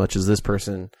know as much as this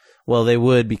person. Well, they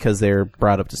would because they're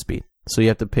brought up to speed. So you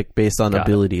have to pick based on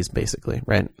abilities, basically,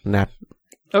 right?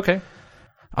 Okay.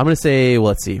 I'm going to say,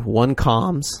 let's see, 1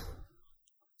 comms,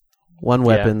 1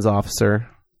 weapons officer,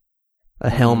 a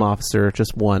helm officer,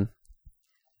 just 1.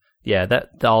 Yeah,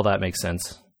 that makes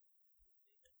sense.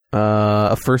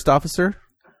 A first officer?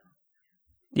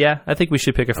 Yeah, I think we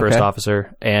should pick a first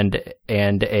officer and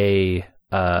a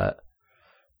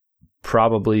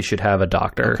probably should have a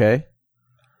doctor. Okay.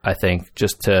 I think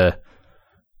just to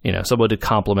someone to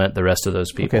complement the rest of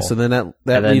those people. Okay, so then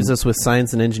that leaves us with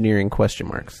science and engineering question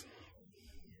marks.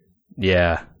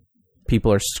 Yeah.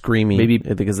 People are screaming maybe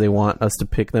because they want us to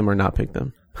pick them or not pick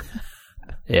them.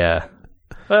 Yeah.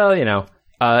 Well,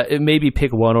 maybe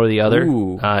pick one or the other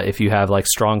if you have like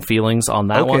strong feelings on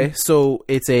that one. Okay, so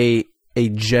it's a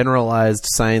generalized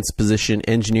science position,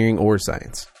 engineering or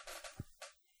science.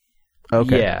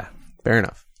 Okay. Yeah. Fair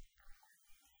enough.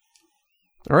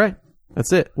 All right.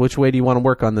 That's it. Which way do you want to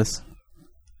work on this?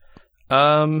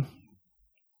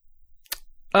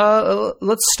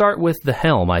 Let's start with the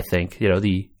helm, I think.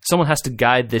 Someone has to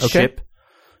guide this ship.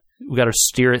 We got to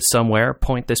steer it somewhere,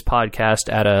 point this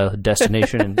podcast at a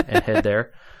destination and head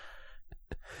there.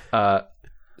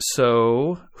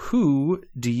 So who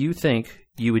do you think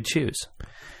you would choose?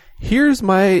 Here's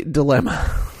my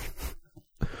dilemma.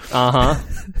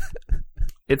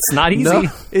 It's not easy. No,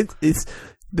 it's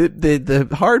the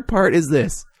hard part is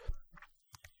this.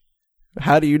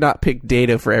 How do you not pick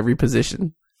Data for every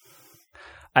position?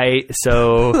 I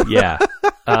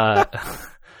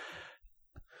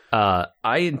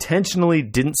intentionally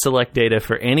didn't select Data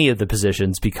for any of the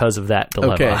positions because of that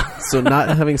dilemma. Okay, so not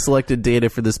having selected Data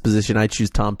for this position, I choose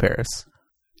Tom Paris.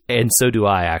 And so do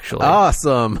I, actually.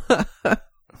 Awesome.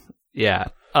 Yeah.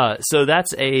 So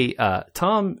that's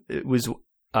Tom was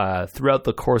throughout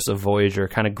the course of Voyager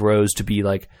kind of grows to be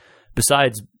like,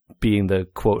 besides being the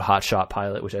quote hotshot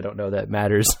pilot, which I don't know that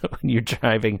matters when you're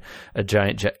driving a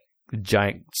giant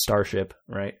starship,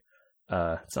 right?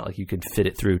 It's not like you can fit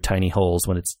it through tiny holes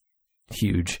when it's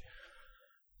huge.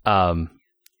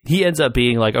 he ends up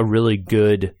being like a really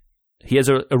good. He has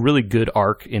a really good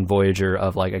arc in Voyager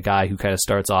of like a guy who kind of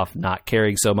starts off not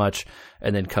caring so much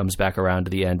and then comes back around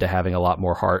to the end to having a lot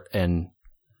more heart and,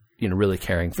 you know, really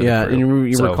caring for the crew. And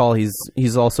you recall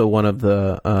he's also one of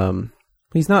the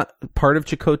he's not part of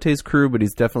Chakotay's crew, but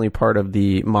he's definitely part of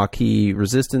the Maquis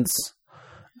resistance.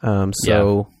 You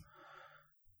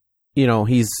know,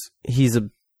 his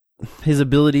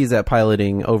abilities at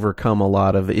piloting overcome a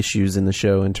lot of issues in the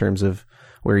show in terms of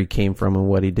where he came from and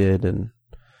what he did, and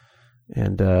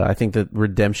I think the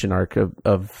redemption arc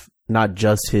of not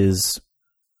just he's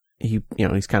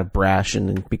kind of brash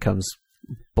and becomes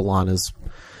B'Elanna's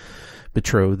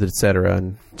betrothed, etc.,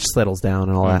 and settles down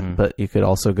and all that. But you could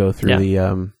also go through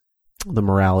the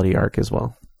morality arc as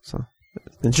well. So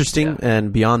interesting.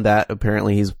 And beyond that,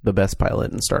 apparently he's the best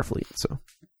pilot in Starfleet. So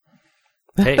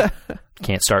hey,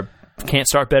 can't start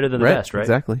better than the best, right?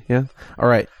 Exactly. Yeah. All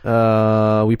right.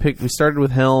 We started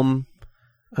with Helm.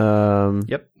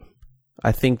 Yep.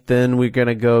 I think then we're going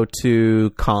to go to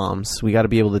comms. We got to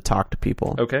be able to talk to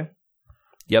people. Okay.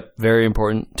 Yep. Very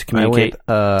important to communicate.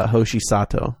 I went Hoshi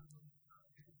Sato.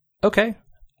 Okay.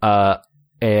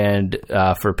 And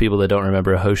for people that don't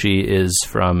remember, Hoshi is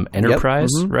from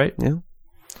Enterprise, right? Yeah.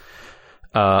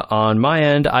 On my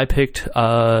end, I picked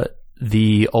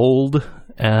the old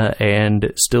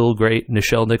and still great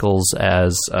Nichelle Nichols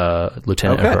as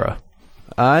Lieutenant Uhura.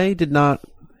 I did not.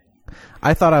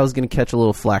 I thought I was going to catch a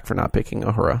little flack for not picking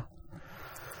Uhura.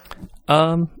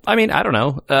 I mean, I don't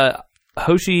know.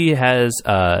 Hoshi has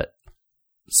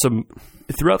some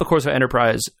throughout the course of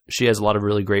Enterprise. She has a lot of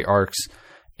really great arcs,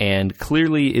 and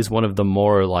clearly is one of the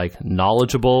more like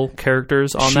knowledgeable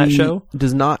characters on that show.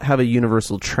 Does not have a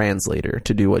universal translator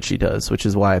to do what she does, which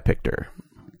is why I picked her.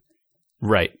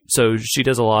 Right. So she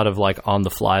does a lot of like on the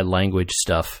fly language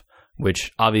stuff,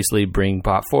 which obviously bring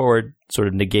Pop forward sort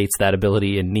of negates that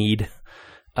ability and need.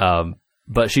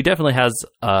 But she definitely has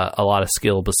a lot of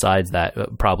skill besides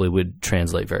that. Probably would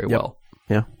translate very well.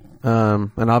 Yeah.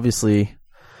 And obviously,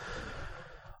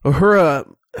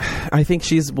 Uhura, I think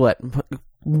she's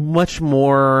much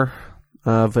more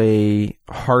of a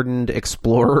hardened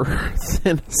explorer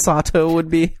than Sato would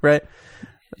be, right?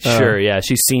 Sure. Yeah.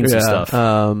 She's seen some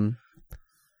stuff.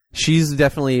 She's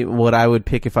definitely what I would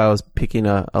pick if I was picking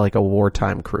a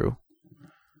wartime crew.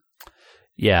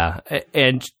 Yeah.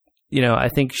 And, you know, I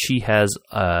think she has,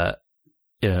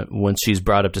 once she's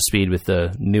brought up to speed with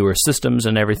the newer systems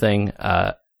and everything,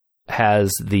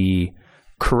 has the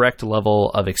correct level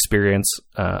of experience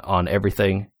on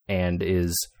everything, and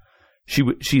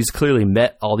she's clearly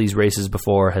met all these races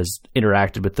before, has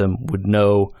interacted with them, would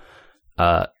know,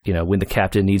 when the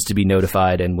captain needs to be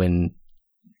notified and when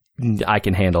I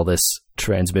can handle this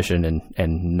transmission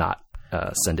and not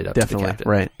send it up to the captain.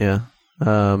 Right, yeah.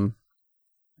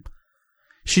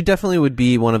 She definitely would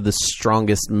be one of the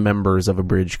strongest members of a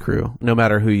bridge crew, no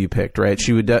matter who you picked, right?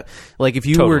 She would, if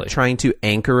you were trying to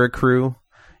anchor a crew,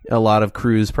 a lot of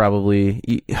crews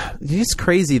probably... It's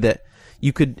crazy that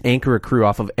you could anchor a crew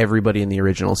off of everybody in the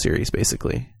original series,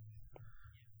 basically.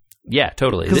 Yeah,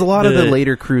 totally. Because a lot of the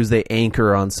later crews, they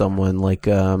anchor on someone, like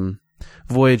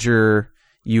Voyager...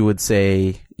 You would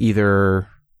say either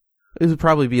it would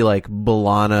probably be like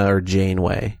B'Elanna or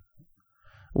Janeway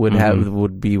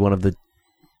would be one of the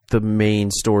main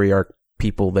story arc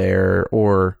people there,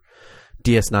 or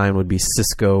DS9 would be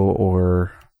Cisco.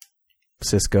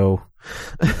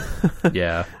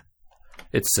 Yeah,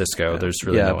 it's Cisco. There's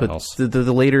really no one else.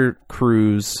 The later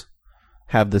crews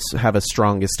have a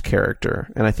strongest character,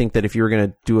 and I think that if you were going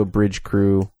to do a bridge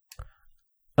crew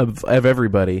of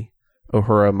everybody,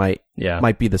 Uhura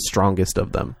might be the strongest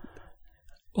of them.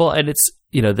 Well, and it's,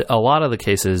 a lot of the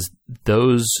cases,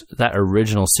 that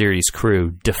original series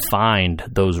crew defined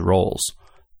those roles.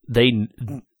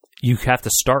 You have to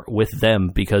start with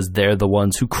them because they're the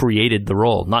ones who created the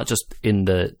role, not just in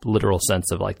the literal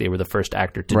sense of like they were the first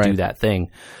actor to do that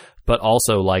thing, but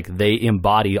also like they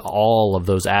embody all of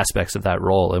those aspects of that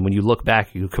role. And when you look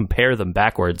back, you compare them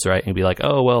backwards, right? And be like,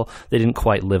 oh, well, they didn't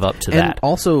quite live up to that. And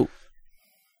also...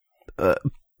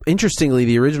 interestingly,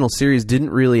 the original series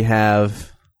didn't really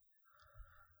have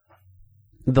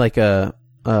like the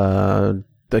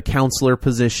counselor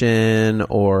position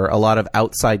or a lot of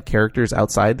outside characters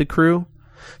outside the crew.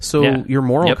 So your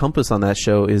moral compass on that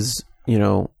show is,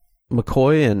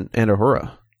 McCoy and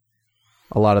Uhura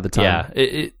a lot of the time.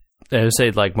 Yeah, I would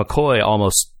say like McCoy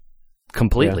almost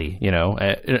completely, and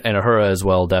Uhura as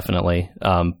well, definitely.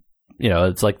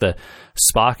 It's like the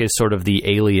Spock is sort of the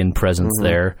alien presence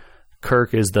there.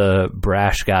 Kirk is the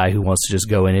brash guy who wants to just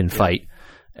go in and fight.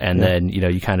 And then,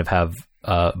 you kind of have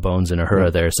Bones and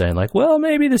Uhura there saying like, well,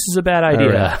 maybe this is a bad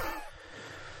idea.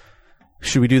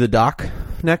 Should we do the doc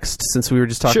next, since we were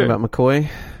just talking Sure. about McCoy?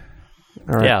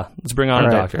 All right. Yeah, let's bring on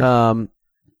All a right. doctor.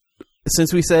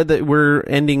 Since we said that we're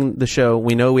ending the show,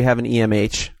 we know we have an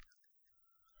EMH.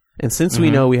 And since we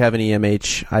know we have an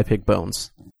EMH, I pick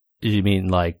Bones. You mean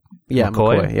like Yeah,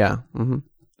 McCoy? yeah. Mm-hmm.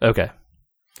 Okay.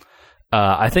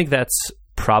 I think that's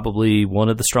probably one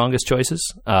of the strongest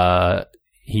choices.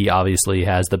 He obviously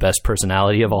has the best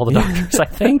personality of all the doctors, I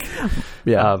think.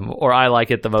 Yeah. Or I like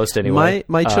it the most anyway.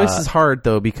 My choice is hard,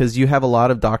 though, because you have a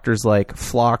lot of doctors like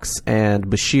Phlox and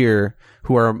Bashir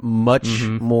who are much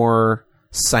more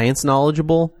science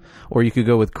knowledgeable. Or you could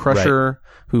go with Crusher,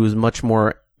 who's much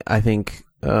more, I think,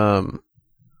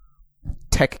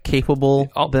 tech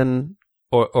capable than...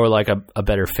 Or like a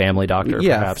better family doctor,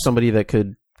 perhaps. Somebody that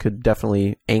could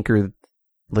definitely anchor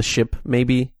the ship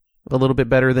maybe a little bit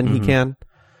better than he can.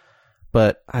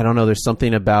 But I don't know, there's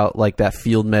something about like that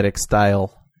field medic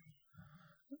style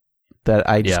that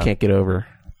I just can't get over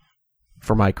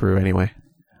for my crew anyway.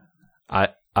 I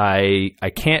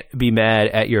can't be mad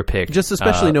at your pick. Just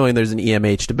especially knowing there's an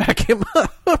EMH to back him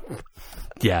up.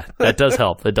 Yeah, that does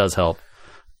help. It does help.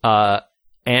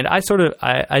 And I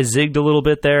zigged a little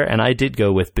bit there, and I did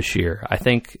go with Bashir. I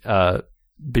think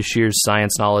Bashir's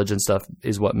science knowledge and stuff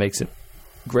is what makes it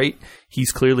great.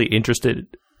 He's clearly interested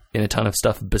in a ton of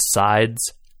stuff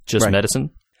besides just medicine.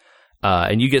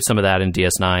 And you get some of that in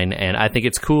DS9, and I think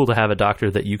it's cool to have a doctor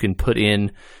that you can put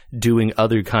in doing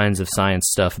other kinds of science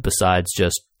stuff besides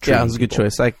just treating Yeah, it was a good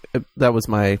choice. That was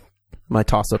my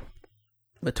toss-up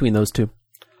between those two.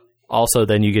 Also,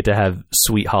 then you get to have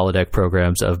sweet holodeck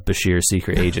programs of Bashir's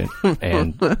secret agent,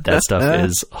 and that stuff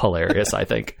is hilarious, I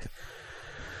think.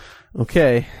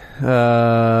 Okay.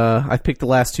 I picked the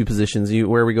last two positions.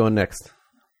 Where are we going next?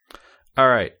 All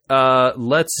right.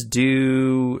 Let's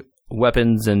do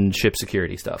weapons and ship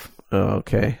security stuff.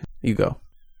 Okay. You go.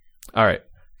 All right.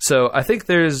 So I think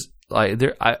there's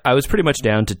I was pretty much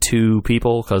down to two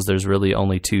people because there's really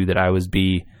only two that I would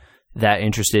be that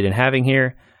interested in having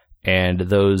here. And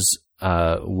those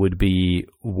would be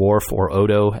Worf or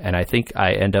Odo, and I think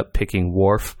I end up picking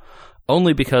Worf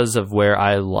only because of where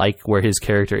I like where his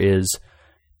character is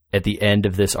at the end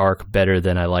of this arc better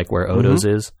than I like where Odo's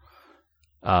is.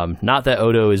 Not that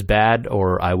Odo is bad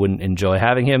or I wouldn't enjoy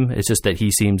having him. It's just that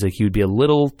he seems like he would be a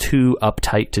little too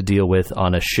uptight to deal with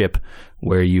on a ship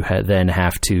where you then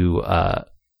have to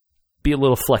be a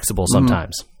little flexible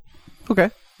sometimes. Okay,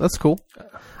 that's cool.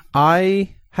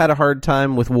 I had a hard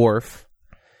time with Worf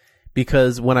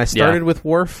because when I started with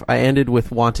Worf, I ended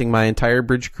with wanting my entire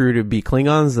bridge crew to be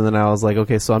Klingons, and then I was like,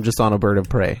 okay, so I'm just on a bird of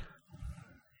prey.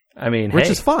 I mean, which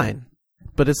is fine,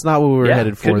 but it's not what we were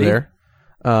headed for there.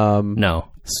 No.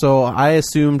 So I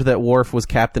assumed that Worf was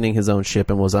captaining his own ship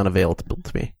and was unavailable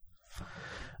to me.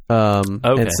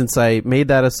 And since I made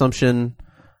that assumption,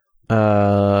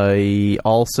 I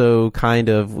also kind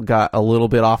of got a little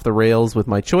bit off the rails with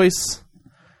my choice,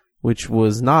 which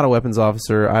was not a weapons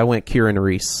officer. I went Kira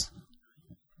Nerys.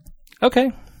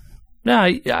 Okay. No,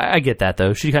 I get that,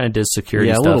 though. She kind of does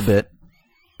security stuff. Yeah, a little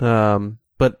bit.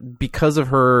 But because of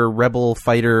her rebel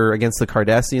fighter against the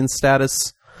Cardassian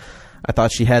status, I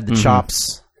thought she had the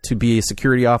chops to be a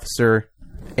security officer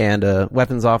and a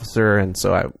weapons officer, and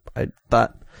so I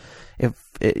thought if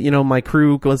my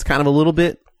crew was kind of a little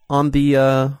bit on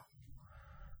the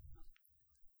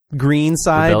green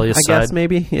side, rebellious I guess side.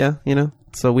 maybe, yeah,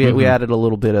 So we added a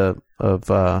little bit of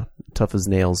tough as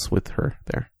nails with her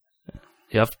there.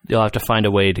 You'll have to find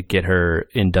a way to get her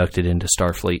inducted into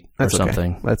Starfleet or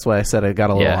something. Okay. That's why I said I got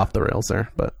a little off the rails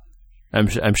there, but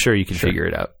I'm sure you can figure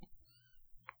it out.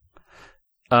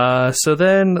 So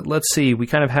then, let's see. We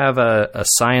kind of have a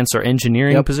science or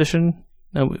engineering position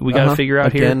we got to figure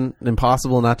out here. Again,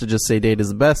 impossible not to just say Data's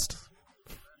the best.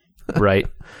 Right.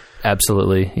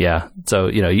 Absolutely. Yeah. So,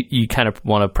 you kind of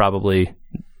want to probably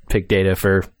pick Data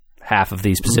for half of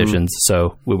these positions,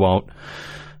 so we won't.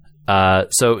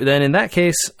 So then in that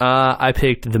case, I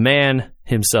picked the man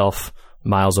himself,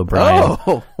 Miles O'Brien.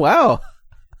 Oh, wow.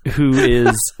 Who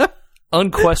is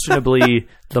unquestionably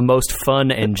the most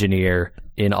fun engineer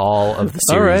in all of the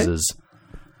series.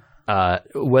 Right.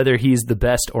 Whether he's the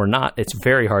best or not, it's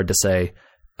very hard to say.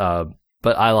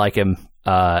 But I like him,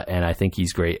 and I think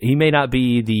he's great. He may not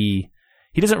be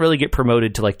he doesn't really get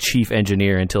promoted to like chief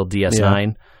engineer until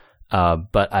DS9,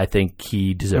 but I think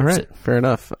he deserves it. Fair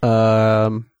enough.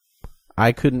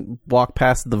 I couldn't walk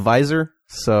past the visor,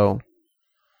 so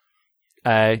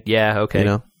yeah, okay.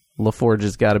 LaForge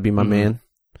has got to be my man.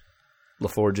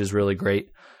 LaForge is really great.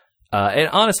 And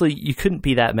honestly, you couldn't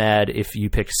be that mad if you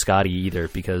picked Scotty either,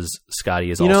 because Scotty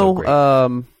is also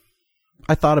great.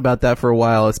 I thought about that for a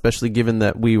while, especially given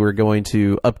that we were going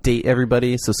to update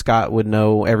everybody, so Scott would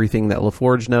know everything that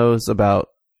LaForge knows about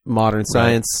modern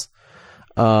science.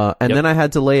 And then I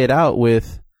had to lay it out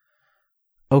with,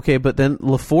 okay, but then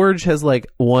LaForge has like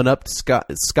one-upped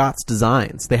Scott's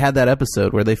designs. They had that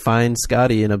episode where they find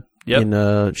Scotty in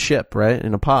a ship, right,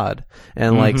 in a pod,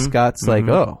 and like Scott's like,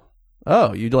 oh,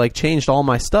 you like changed all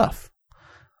my stuff.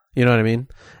 You know what I mean?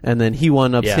 And then he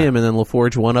one-ups him, and then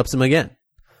LaForge one-ups him again.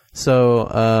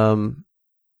 So,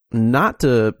 not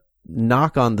to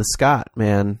knock on the Scott,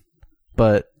 man,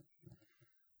 but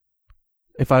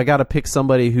if I got to pick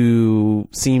somebody who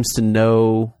seems to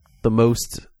know the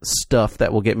most stuff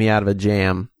that will get me out of a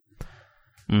jam,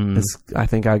 I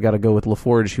think I got to go with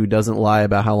LaForge, who doesn't lie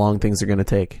about how long things are going to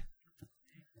take.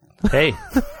 Hey.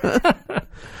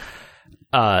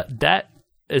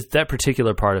 That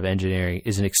particular part of engineering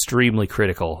is an extremely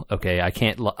critical. Okay, I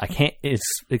can't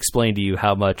explain to you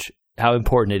how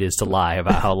important it is to lie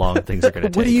about how long things are going to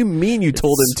take. What do you mean you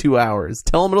told him 2 hours?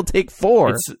 Tell him it'll take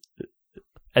 4.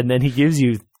 And then he gives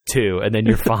you 2, and then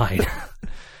you're fine.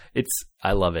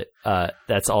 I love it.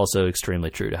 That's also extremely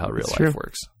true to how real life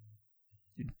works.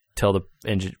 You tell the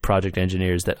project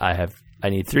engineers that I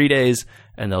need 3 days,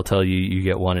 and they'll tell you you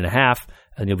get 1.5,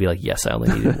 and you'll be like, yes, I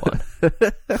only needed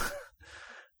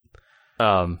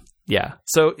 1. Yeah.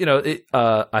 So,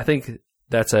 I think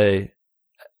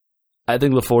I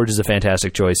think LaForge is a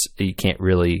fantastic choice. You can't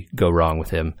really go wrong with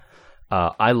him.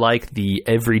 I like the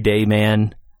everyday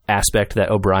man aspect that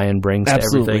O'Brien brings to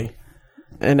everything.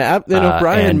 And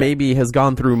O'Brien maybe has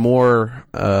gone through more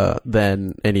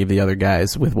than any of the other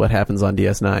guys with what happens on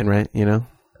DS9, right? You know?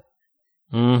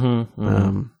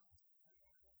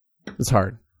 It's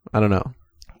hard. I don't know.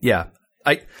 Yeah.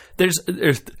 There's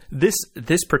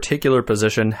this particular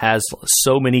position has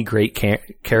so many great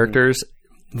characters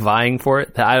vying for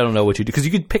it that I don't know what you do, because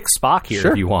you could pick Spock here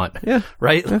if you want. Yeah.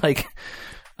 Right? Yeah.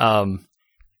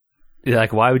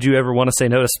 Like, why would you ever want to say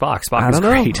no to Spock? Spock is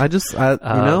great.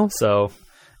 So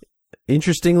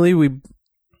interestingly,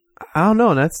 I don't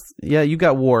know. And you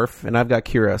got Worf and I've got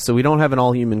Kira, so we don't have an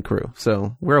all human crew,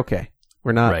 so we're okay.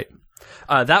 We're not right.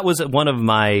 That was one of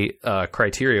my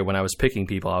criteria when I was picking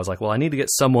people. I was like, well, I need to get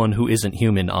someone who isn't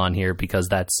human on here, because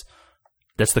that's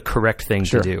the correct thing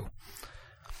to do.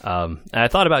 And I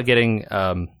thought about getting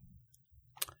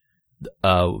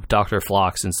Dr.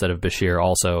 Phlox instead of Bashir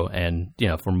also, and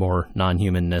for more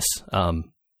non-humanness.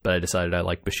 But I decided I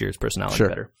like Bashir's personality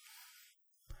better.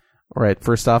 All right,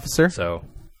 first officer. So,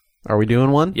 are we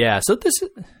doing one? Yeah. So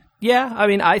I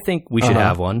mean, I think we should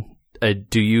have one.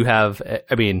 Do you have?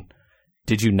 I mean,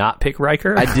 did you not pick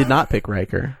Riker? I did not pick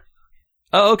Riker.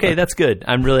 Oh, okay, that's good.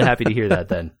 I'm really happy to hear that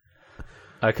then,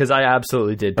 because I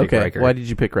absolutely did pick Riker. Why did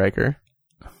you pick Riker?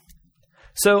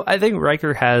 So I think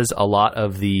Riker has a lot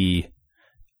of he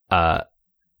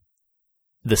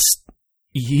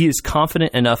is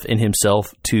confident enough in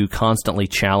himself to constantly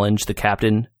challenge the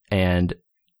captain and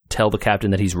tell the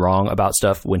captain that he's wrong about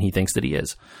stuff when he thinks that he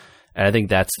is. And I think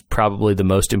that's probably the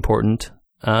most important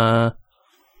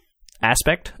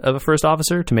aspect of a first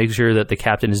officer, to make sure that the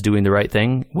captain is doing the right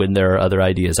thing when there are other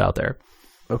ideas out there.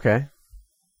 Okay.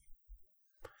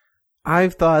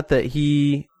 I've thought that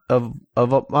of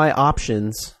my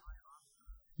options,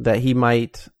 that he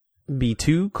might be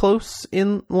too close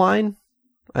in line.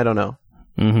 I don't know.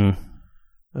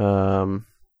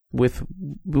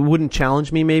 Wouldn't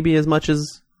challenge me maybe as much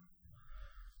as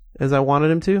I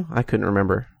wanted him to. I couldn't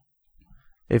remember.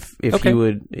 If he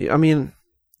would, I mean,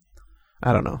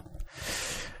 I don't know.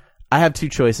 I have 2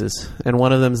 choices, and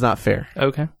one of them is not fair.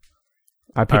 Okay.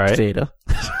 I picked Data.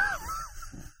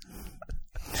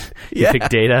 You picked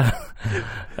Data?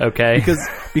 Okay.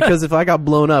 Because if I got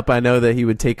blown up, I know that he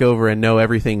would take over and know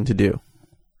everything to do.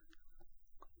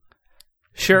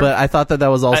 Sure. But I thought that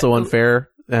was also unfair,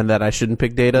 and that I shouldn't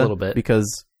pick Data. A little bit.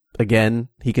 Because, again,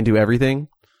 he can do everything.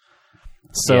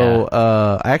 So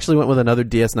I actually went with another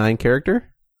DS9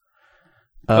 character.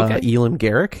 Elam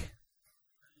Garrick.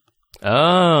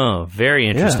 Oh, very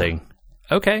interesting.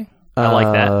 Yeah. Okay. I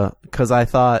like that. Because I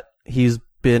thought he's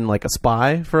been like a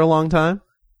spy for a long time.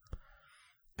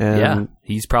 And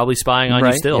he's probably spying on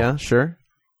you still. Yeah, sure.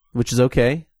 Which is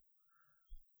okay.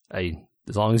 As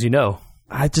long as you know.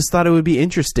 I just thought it would be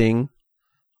interesting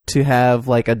to have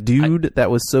like a dude that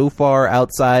was so far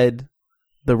outside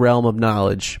the realm of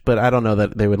knowledge, but I don't know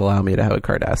that they would allow me to have a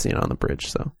Cardassian on the bridge,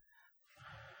 so.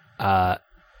 I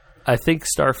think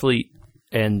Starfleet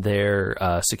and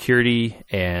their security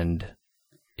and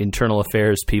internal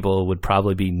affairs people would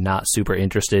probably be not super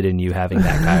interested in you having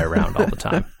that guy around all the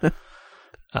time.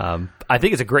 I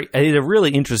think it's a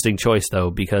really interesting choice though,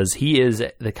 because he is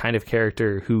the kind of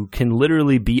character who can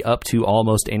literally be up to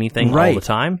almost anything all the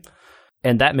time,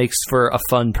 and that makes for a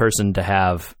fun person to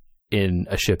have in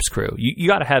a ship's crew. You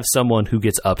got to have someone who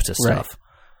gets up to stuff,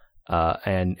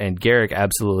 and Garrick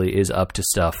absolutely is up to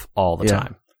stuff all the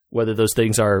time, whether those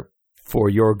things are for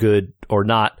your good or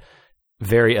not.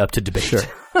 Very up to debate. Sure.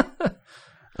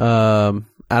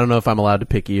 I don't know if I'm allowed to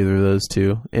pick either of those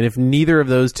two. And if neither of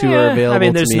those two are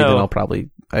available to me, then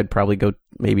I'd probably go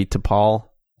maybe to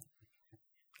Paul.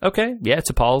 Okay. Yeah,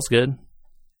 to Paul's good.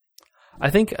 I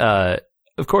think, of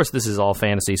course, this is all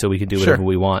fantasy, so we can do whatever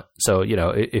we want. So,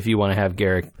 if you want to have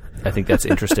Garrick, I think that's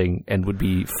interesting and would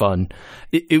be fun.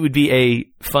 It would be a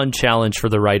fun challenge for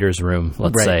the writer's room,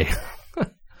 let's say.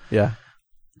 Yeah.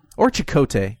 Or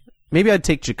Chakotay. Maybe I'd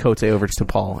take Chakotay over to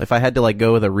Paul if I had to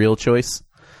go with a real choice.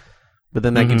 But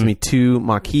then that gives me 2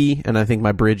 Maquis, and I think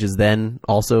my bridge is then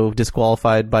also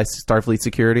disqualified by Starfleet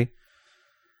security.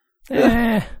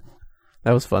 That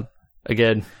was fun.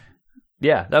 Again,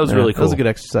 that was really cool. That was a good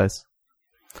exercise.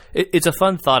 It's a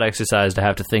fun thought exercise to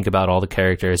have to think about all the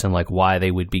characters and why they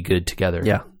would be good together.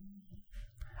 Yeah.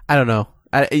 I don't know.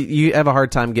 You have a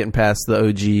hard time getting past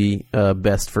the OG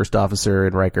best first officer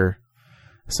in Riker.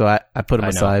 So I put him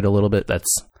aside a little bit.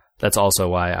 That's also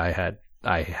why I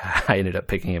ended up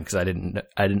picking him, because I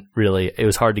didn't really, it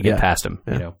was hard to get past him,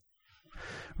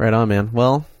 Right on, man.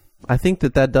 Well, I think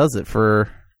that does it for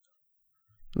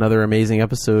another amazing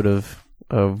episode of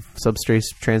Subspace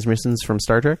Transmissions from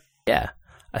Star Trek. Yeah.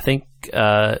 I think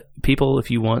people, if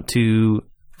you want to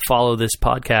follow this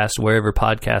podcast wherever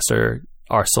podcasts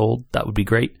are sold, that would be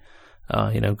great.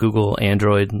 Google,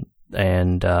 Android,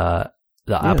 and the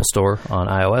Apple Store on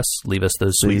iOS. Leave us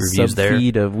those sweet reviews there.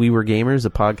 Feed of We Were Gamers, a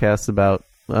podcast about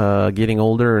getting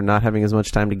older and not having as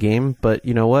much time to game. But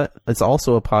you know what? It's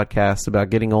also a podcast about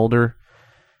getting older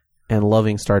and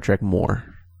loving Star Trek more.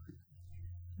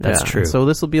 That's true. So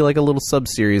this will be like a little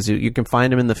sub-series. You can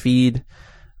find them in the feed.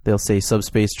 They'll say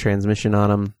Subspace Transmission on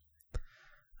them.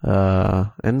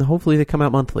 And hopefully they come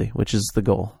out monthly, which is the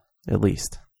goal, at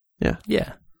least. Yeah.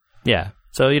 Yeah. Yeah.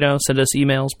 So, send us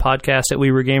emails,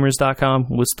 podcast@weweregamers.com.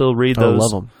 We'll still read those. I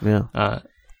love them, yeah.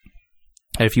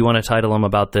 And if you want to title them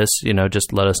about this,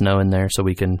 just let us know in there so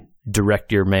we can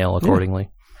direct your mail accordingly.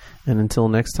 Yeah. And until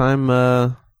next time,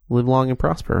 live long and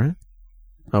prosper, right?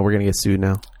 Oh, we're going to get sued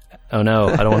now. Oh, no,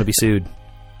 I don't want to be sued.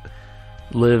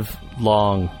 Live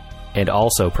long and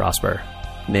also prosper.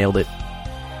 Nailed it.